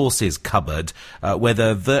your resources cupboard,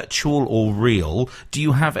 whether virtual or real, do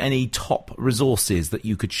you have any top resources that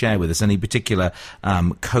you could share with us? Any particular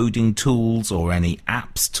coding tools or any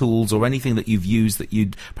apps tools or anything that you've used that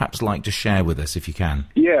you'd perhaps like to share with us if you can?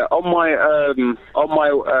 Yeah, on my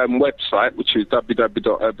website, which is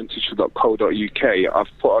www.urbanteacher.co.uk, I've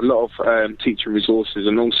put a lot of teacher resources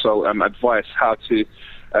and also advice how to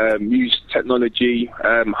use technology.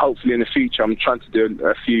 Hopefully in the future, I'm trying to do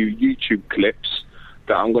a few YouTube clips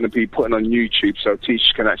that I'm going to be putting on YouTube, so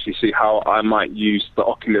teachers can actually see how I might use the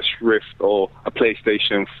Oculus Rift or a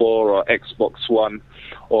PlayStation 4 or Xbox One,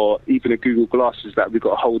 or even the Google Glasses that we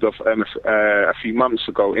got hold of a few months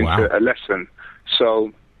ago into a lesson.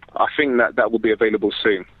 So I think that will be available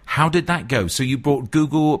soon. How did that go? So you brought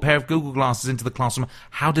a pair of Google glasses into the classroom.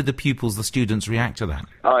 How did the pupils, the students, react to that?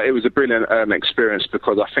 It was a brilliant experience,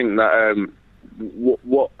 because I think that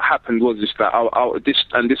what happened was this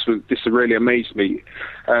really amazed me.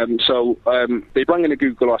 They brought in the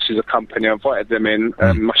Google Glasses, a company. I invited them in.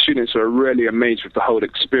 My students were really amazed with the whole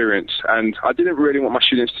experience, and I didn't really want my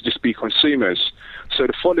students to just be consumers. So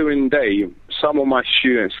the following day, some of my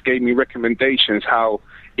students gave me recommendations how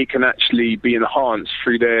it can actually be enhanced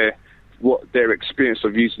through their experience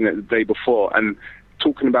of using it the day before. And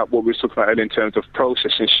talking about what we were talking about earlier in terms of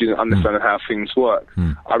processing students understanding how things work,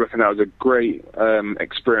 I reckon that was a great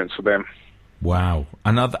experience for them. Wow.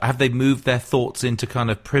 And have they moved their thoughts into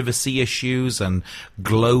kind of privacy issues and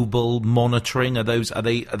global monitoring? Are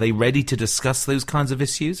they ready to discuss those kinds of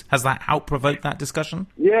issues? Has that helped provoke that discussion?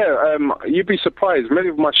 Yeah, you'd be surprised. Many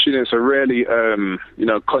of my students are really,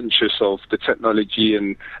 conscious of the technology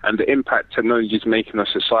and the impact technology is making on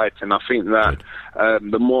society. And I think that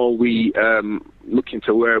the more we look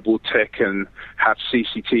into wearable tech and have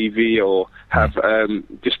CCTV or have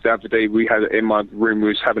just the other day we had in my room, we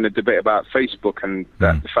was having a debate about Facebook and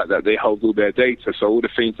the fact that they hold all their data, so all the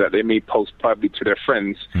things that they may post privately to their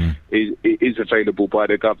friends is available by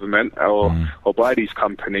the government or by these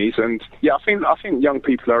companies. And yeah, I think young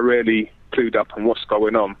people are really clued up on what's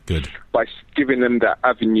going on. Good. By giving them that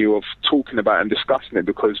avenue of talking about it and discussing it,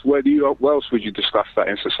 because where else would you discuss that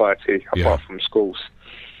in society apart from schools?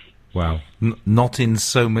 Wow. Not in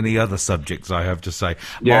so many other subjects, I have to say.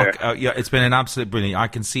 Mark, it's been an absolute brilliant. I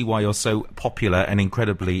can see why you're so popular and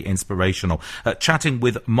incredibly inspirational. Chatting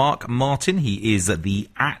with Mark Martin. He is the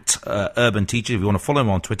 @Urban Teacher. If you want to follow him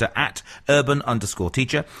on Twitter,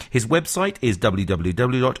 @Urban_Teacher. His website is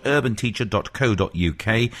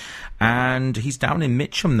www.urbanteacher.co.uk. And he's down in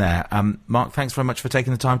Mitcham there. Mark, thanks very much for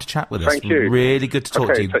taking the time to chat with us. Thank you. Really good to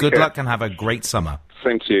talk to you. Good care. luck and have a great summer.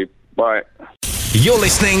 Thank you. Bye. You're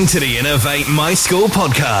listening to the Innovate My School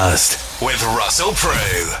podcast with Russell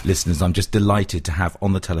Prue. Listeners, I'm just delighted to have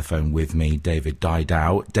on the telephone with me David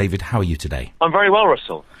Didow. David, how are you today? I'm very well,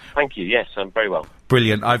 Russell. Thank you. Yes, I'm very well.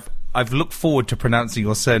 Brilliant. I've looked forward to pronouncing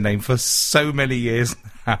your surname for so many years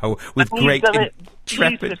now with great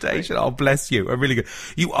trepidation. Oh, bless you. Really good.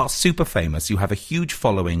 You are super famous. You have a huge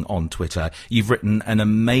following on Twitter. You've written an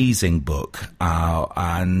amazing book,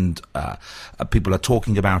 and people are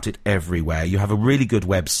talking about it everywhere. You have a really good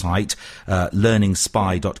website,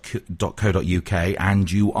 learningspy.co.uk, and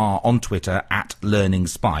you are on Twitter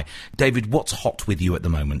 @learningspy. David, what's hot with you at the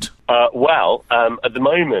moment? At the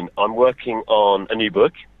moment, I'm working on a new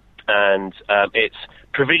book, and it's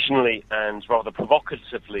provisionally and rather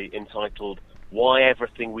provocatively entitled "Why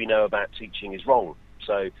Everything We Know About Teaching Is Wrong."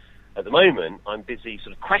 So at the moment, I'm busy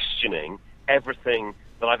sort of questioning everything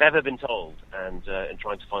that I've ever been told and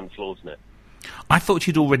trying to find the flaws in it. I thought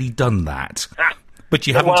you'd already done that, but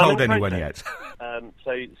you haven't told anyone yet.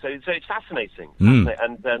 So it's fascinating. And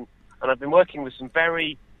I've been working with some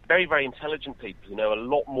very, very, very intelligent people who know a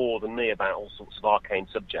lot more than me about all sorts of arcane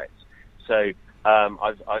subjects. So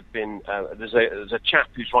I've been there's a chap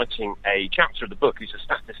who's writing a chapter of the book who's a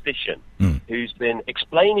statistician who's been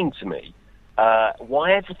explaining to me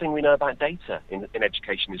why everything we know about data in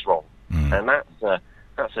education is wrong, and that's an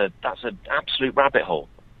absolute rabbit hole.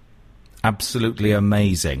 Absolutely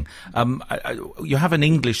amazing. You have an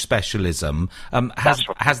English specialism.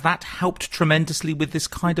 Has that helped tremendously with this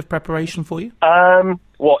kind of preparation for you?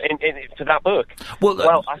 What to that book?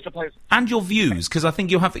 Well, I suppose, and your views, because I think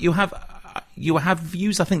you have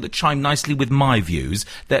views, I think, that chime nicely with my views.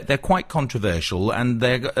 They're quite controversial, and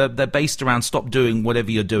they're based around stop doing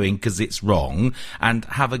whatever you're doing because it's wrong, and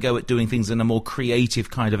have a go at doing things in a more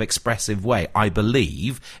creative, kind of expressive way, I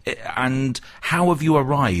believe. And how have you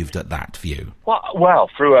arrived at that view?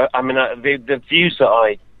 Well, through the views that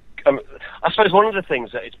I suppose one of the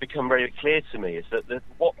things that it's become very clear to me is that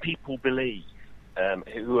what people believe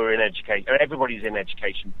who are in education, everybody's in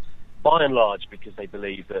education, by and large, because they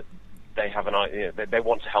believe that they have an idea, they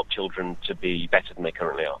want to help children to be better than they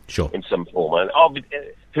currently are, in some form. And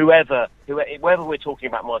whoever we're talking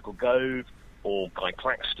about, Michael Gove or Guy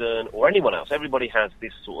Claxton or anyone else, everybody has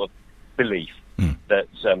this sort of belief that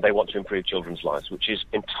they want to improve children's lives, which is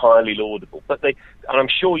entirely laudable. But and I'm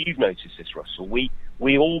sure you've noticed this, Russell. We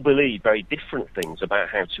all believe very different things about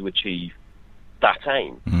how to achieve that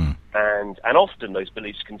aim, and often those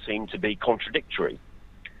beliefs can seem to be contradictory.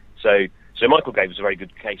 So Michael Gove is a very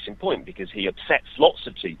good case in point, because he upsets lots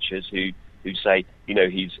of teachers who say,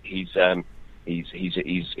 he's a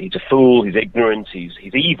fool, he's ignorant,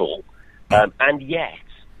 he's evil, and yet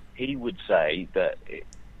he would say that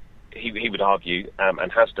he would argue,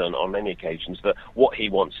 and has done on many occasions, that what he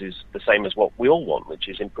wants is the same as what we all want, which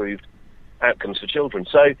is improved outcomes for children.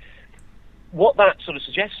 So what that sort of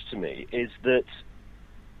suggests to me is that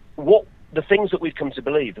what the things that we've come to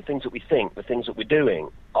believe, the things that we think, the things that we're doing,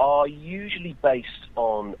 are usually based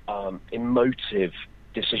on emotive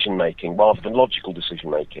decision-making rather than logical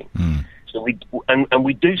decision-making. So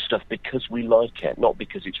we do stuff because we like it, not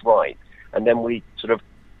because it's right. And then we sort of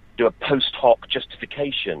do a post hoc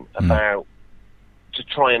justification about to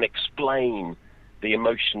try and explain the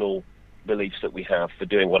emotional beliefs that we have for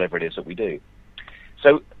doing whatever it is that we do.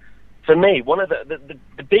 So for me, one of the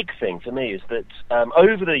big thing for me is that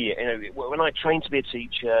over the year, when I trained to be a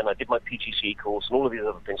teacher and I did my PGCE course and all of these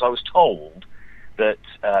other things, I was told that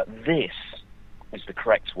this is the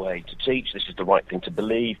correct way to teach, this is the right thing to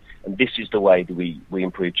believe, and this is the way that we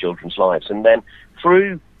improve children's lives. And then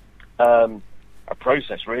through a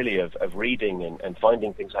process really of reading and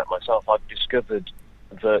finding things out myself, I've discovered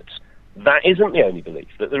that isn't the only belief,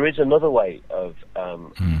 that there is another way of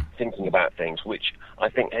thinking about things, which I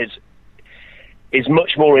think is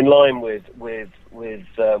much more in line with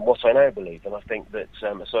what I now believe. And I think that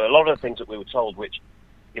so a lot of the things that we were told, which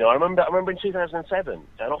I remember in 2007,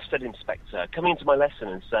 an Ofsted inspector coming into my lesson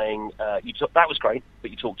and saying, "That was great,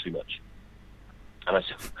 but you talk too much." And I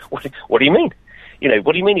said, "What do you mean?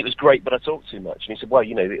 What do you mean it was great, but I talked too much?" And he said, "Well,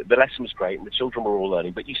 the lesson was great and the children were all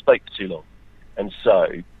learning, but you spoke for too long, and so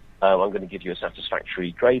I'm going to give you a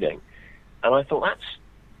satisfactory grading." And I thought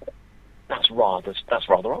that's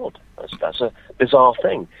rather odd. That's a bizarre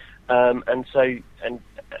thing. I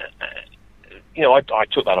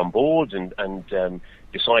took that on board and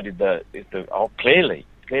decided that clearly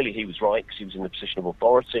he was right because he was in the position of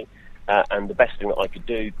authority, and the best thing that I could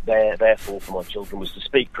do therefore for my children was to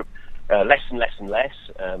speak less and less,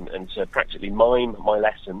 and to practically mime my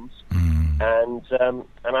lessons. And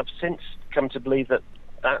I've since come to believe that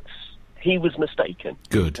he was mistaken.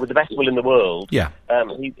 Good. With the best will in the world. Yeah.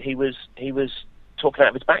 He was talking out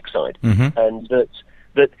of his backside, and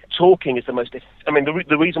that talking is the most.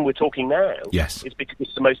 The reason we're talking now is because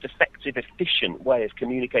it's the most effective, efficient way of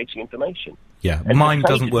communicating information. Yeah, and mime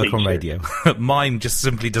doesn't work on radio. Mime just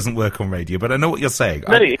simply doesn't work on radio. But I know what you're saying.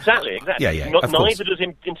 No, exactly. Yeah. Neither does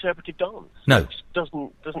interpretive dance. No, it just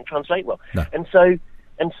doesn't translate well. No. And so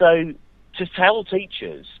to tell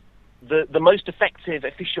teachers the most effective,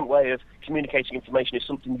 efficient way of communicating information is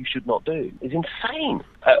something you should not do is insane.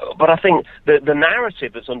 But I think the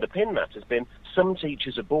narrative that's underpinned that has been some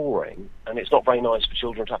teachers are boring and it's not very nice for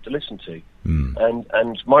children to have to listen to.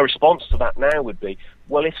 And my response to that now would be,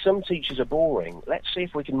 well, if some teachers are boring, let's see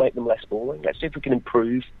if we can make them less boring. Let's see if we can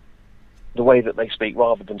improve the way that they speak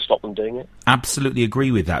rather than stop them doing it. Absolutely agree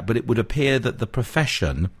with that, but it would appear that the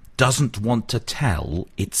profession doesn't want to tell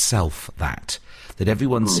itself that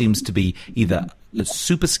everyone seems to be either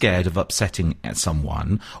super scared of upsetting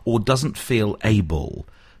someone or doesn't feel able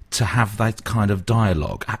to have that kind of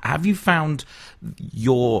dialogue. Have you found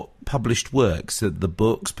your published works, the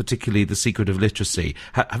books, particularly The Secret of Literacy,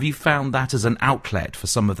 have you found that as an outlet for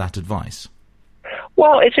some of that advice?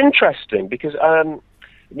 Well, it's interesting because I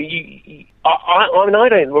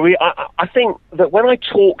think that when I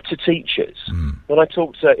talk to teachers,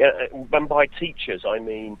 when by teachers I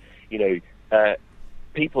mean,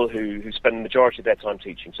 people who spend the majority of their time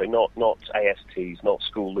teaching, so not ASTs, not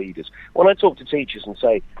school leaders. When I talk to teachers and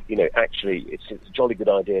say, actually, it's a jolly good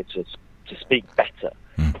idea to speak better,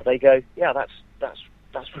 they go, yeah, that's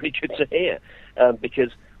really good to hear,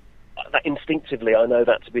 because that instinctively I know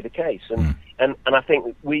that to be the case, and I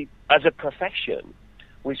think we, as a profession,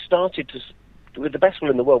 we started to, with the best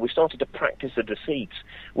will in the world, we started to practice a deceit,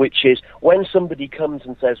 which is when somebody comes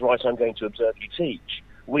and says, right, I'm going to observe you teach,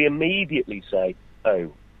 we immediately say,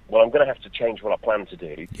 oh, well, I'm going to have to change what I plan to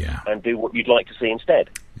do and do what you'd like to see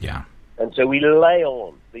instead. Yeah. And so we lay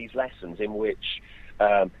on these lessons in which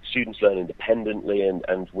students learn independently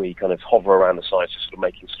and we kind of hover around the sides, just sort of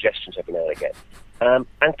making suggestions every now and again,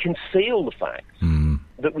 and conceal the fact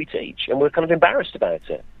that we teach, and we're kind of embarrassed about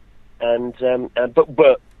it.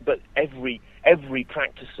 But every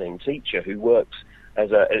practicing teacher who works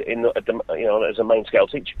as a main scale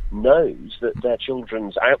teacher knows that their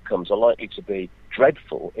children's outcomes are likely to be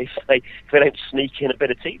dreadful if they don't sneak in a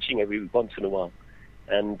bit of teaching every once in a while.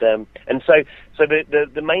 And so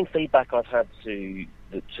the main feedback I've had to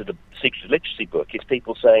the Secret of Literacy book is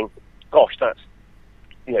people saying, "Gosh, that's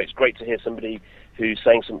it's great to hear somebody who's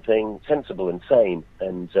saying something sensible and sane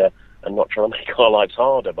and not trying to make our lives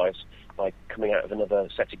harder by coming out of another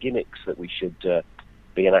set of gimmicks that we should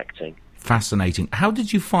be enacting." Fascinating. How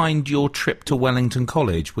did you find your trip to Wellington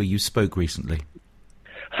College, where you spoke recently?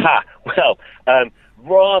 Well,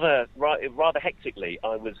 rather hectically,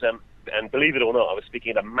 I was, and believe it or not, I was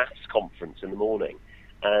speaking at a maths conference in the morning,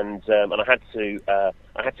 and I had to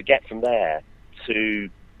get from there to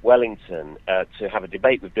Wellington to have a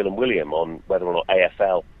debate with Dylan William on whether or not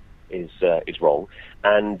AFL is wrong,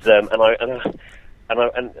 and I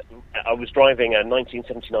was driving a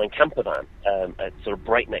 1979 camper van at sort of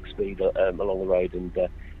breakneck speed along the road, and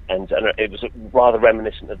it was rather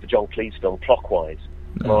reminiscent of the John Cleese film Clockwise.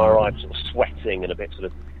 And I arrived sort of sweating and a bit sort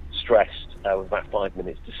of stressed with about 5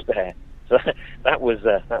 minutes to spare. So that was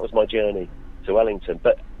my journey to Wellington.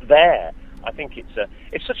 But there, I think it's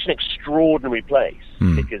such an extraordinary place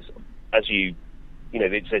because, as you know,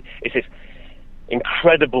 it's this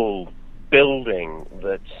incredible building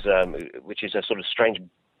that which is a sort of strange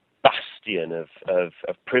bastion of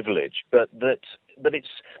privilege, but it's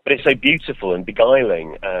so beautiful and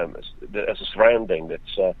beguiling as a surrounding that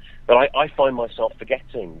I find myself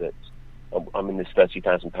forgetting that I'm in this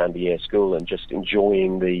 £30,000 a year school and just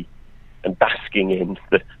enjoying and basking in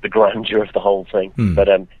the grandeur of the whole thing. But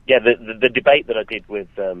the debate that I did with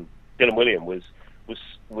Dylan William was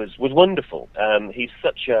wonderful. He's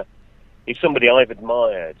somebody I've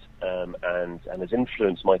admired and has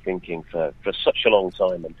influenced my thinking for such a long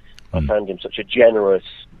time, and I found him such a generous,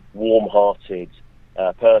 warm-hearted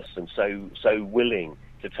person, so willing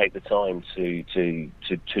to take the time to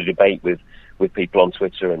debate with people on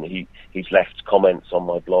Twitter, and he's left comments on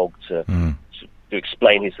my blog to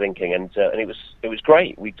explain his thinking, and it was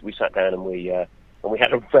great. We sat down and we had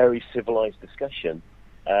a very civilized discussion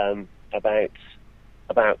about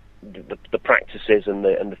the practices and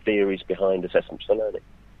the theories behind assessments for learning.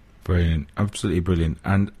 Brilliant, absolutely brilliant,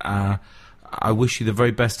 and I wish you the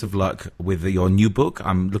very best of luck with your new book.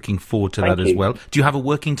 I'm looking forward to that as well. Do you have a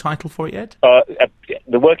working title for it yet?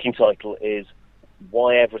 The working title is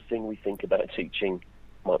Why Everything We Think About Teaching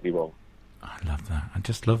Might Be Wrong. I love that. I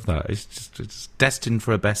just love that. It's destined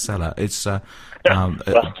for a bestseller. It's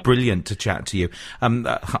brilliant to chat to you.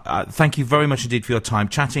 Thank you very much indeed for your time.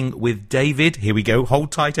 Chatting with David. Here we go.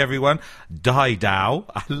 Hold tight, everyone. Didow.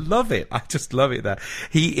 I love it. I just love it there.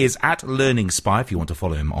 He is at Learning Spy. If you want to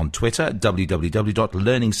follow him on Twitter,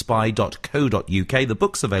 www.learningspy.co.uk. The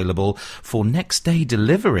book's available for next day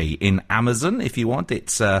delivery in Amazon if you want.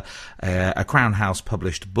 It's a Crown House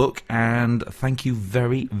published book. And thank you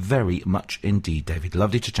very, very much indeed, David.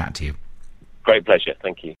 Lovely to chat to you. Great pleasure.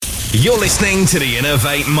 Thank you. You're listening to the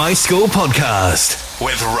Innovate My School podcast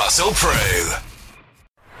with Russell Prue.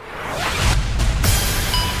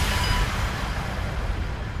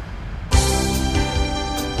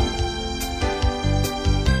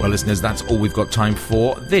 Well, listeners, that's all we've got time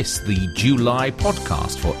for this, the July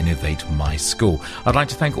podcast for Innovate My School. I'd like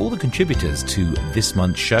to thank all the contributors to this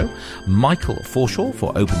month's show. Michael Forshaw for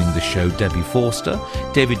opening the show, Debbie Forster,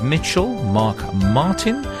 David Mitchell, Mark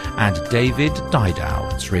Martin, and David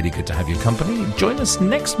Didow. It's really good to have your company. Join us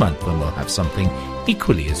next month when we'll have something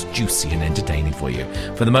equally as juicy and entertaining for you.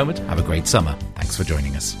 For the moment, have a great summer. Thanks for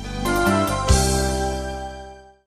joining us.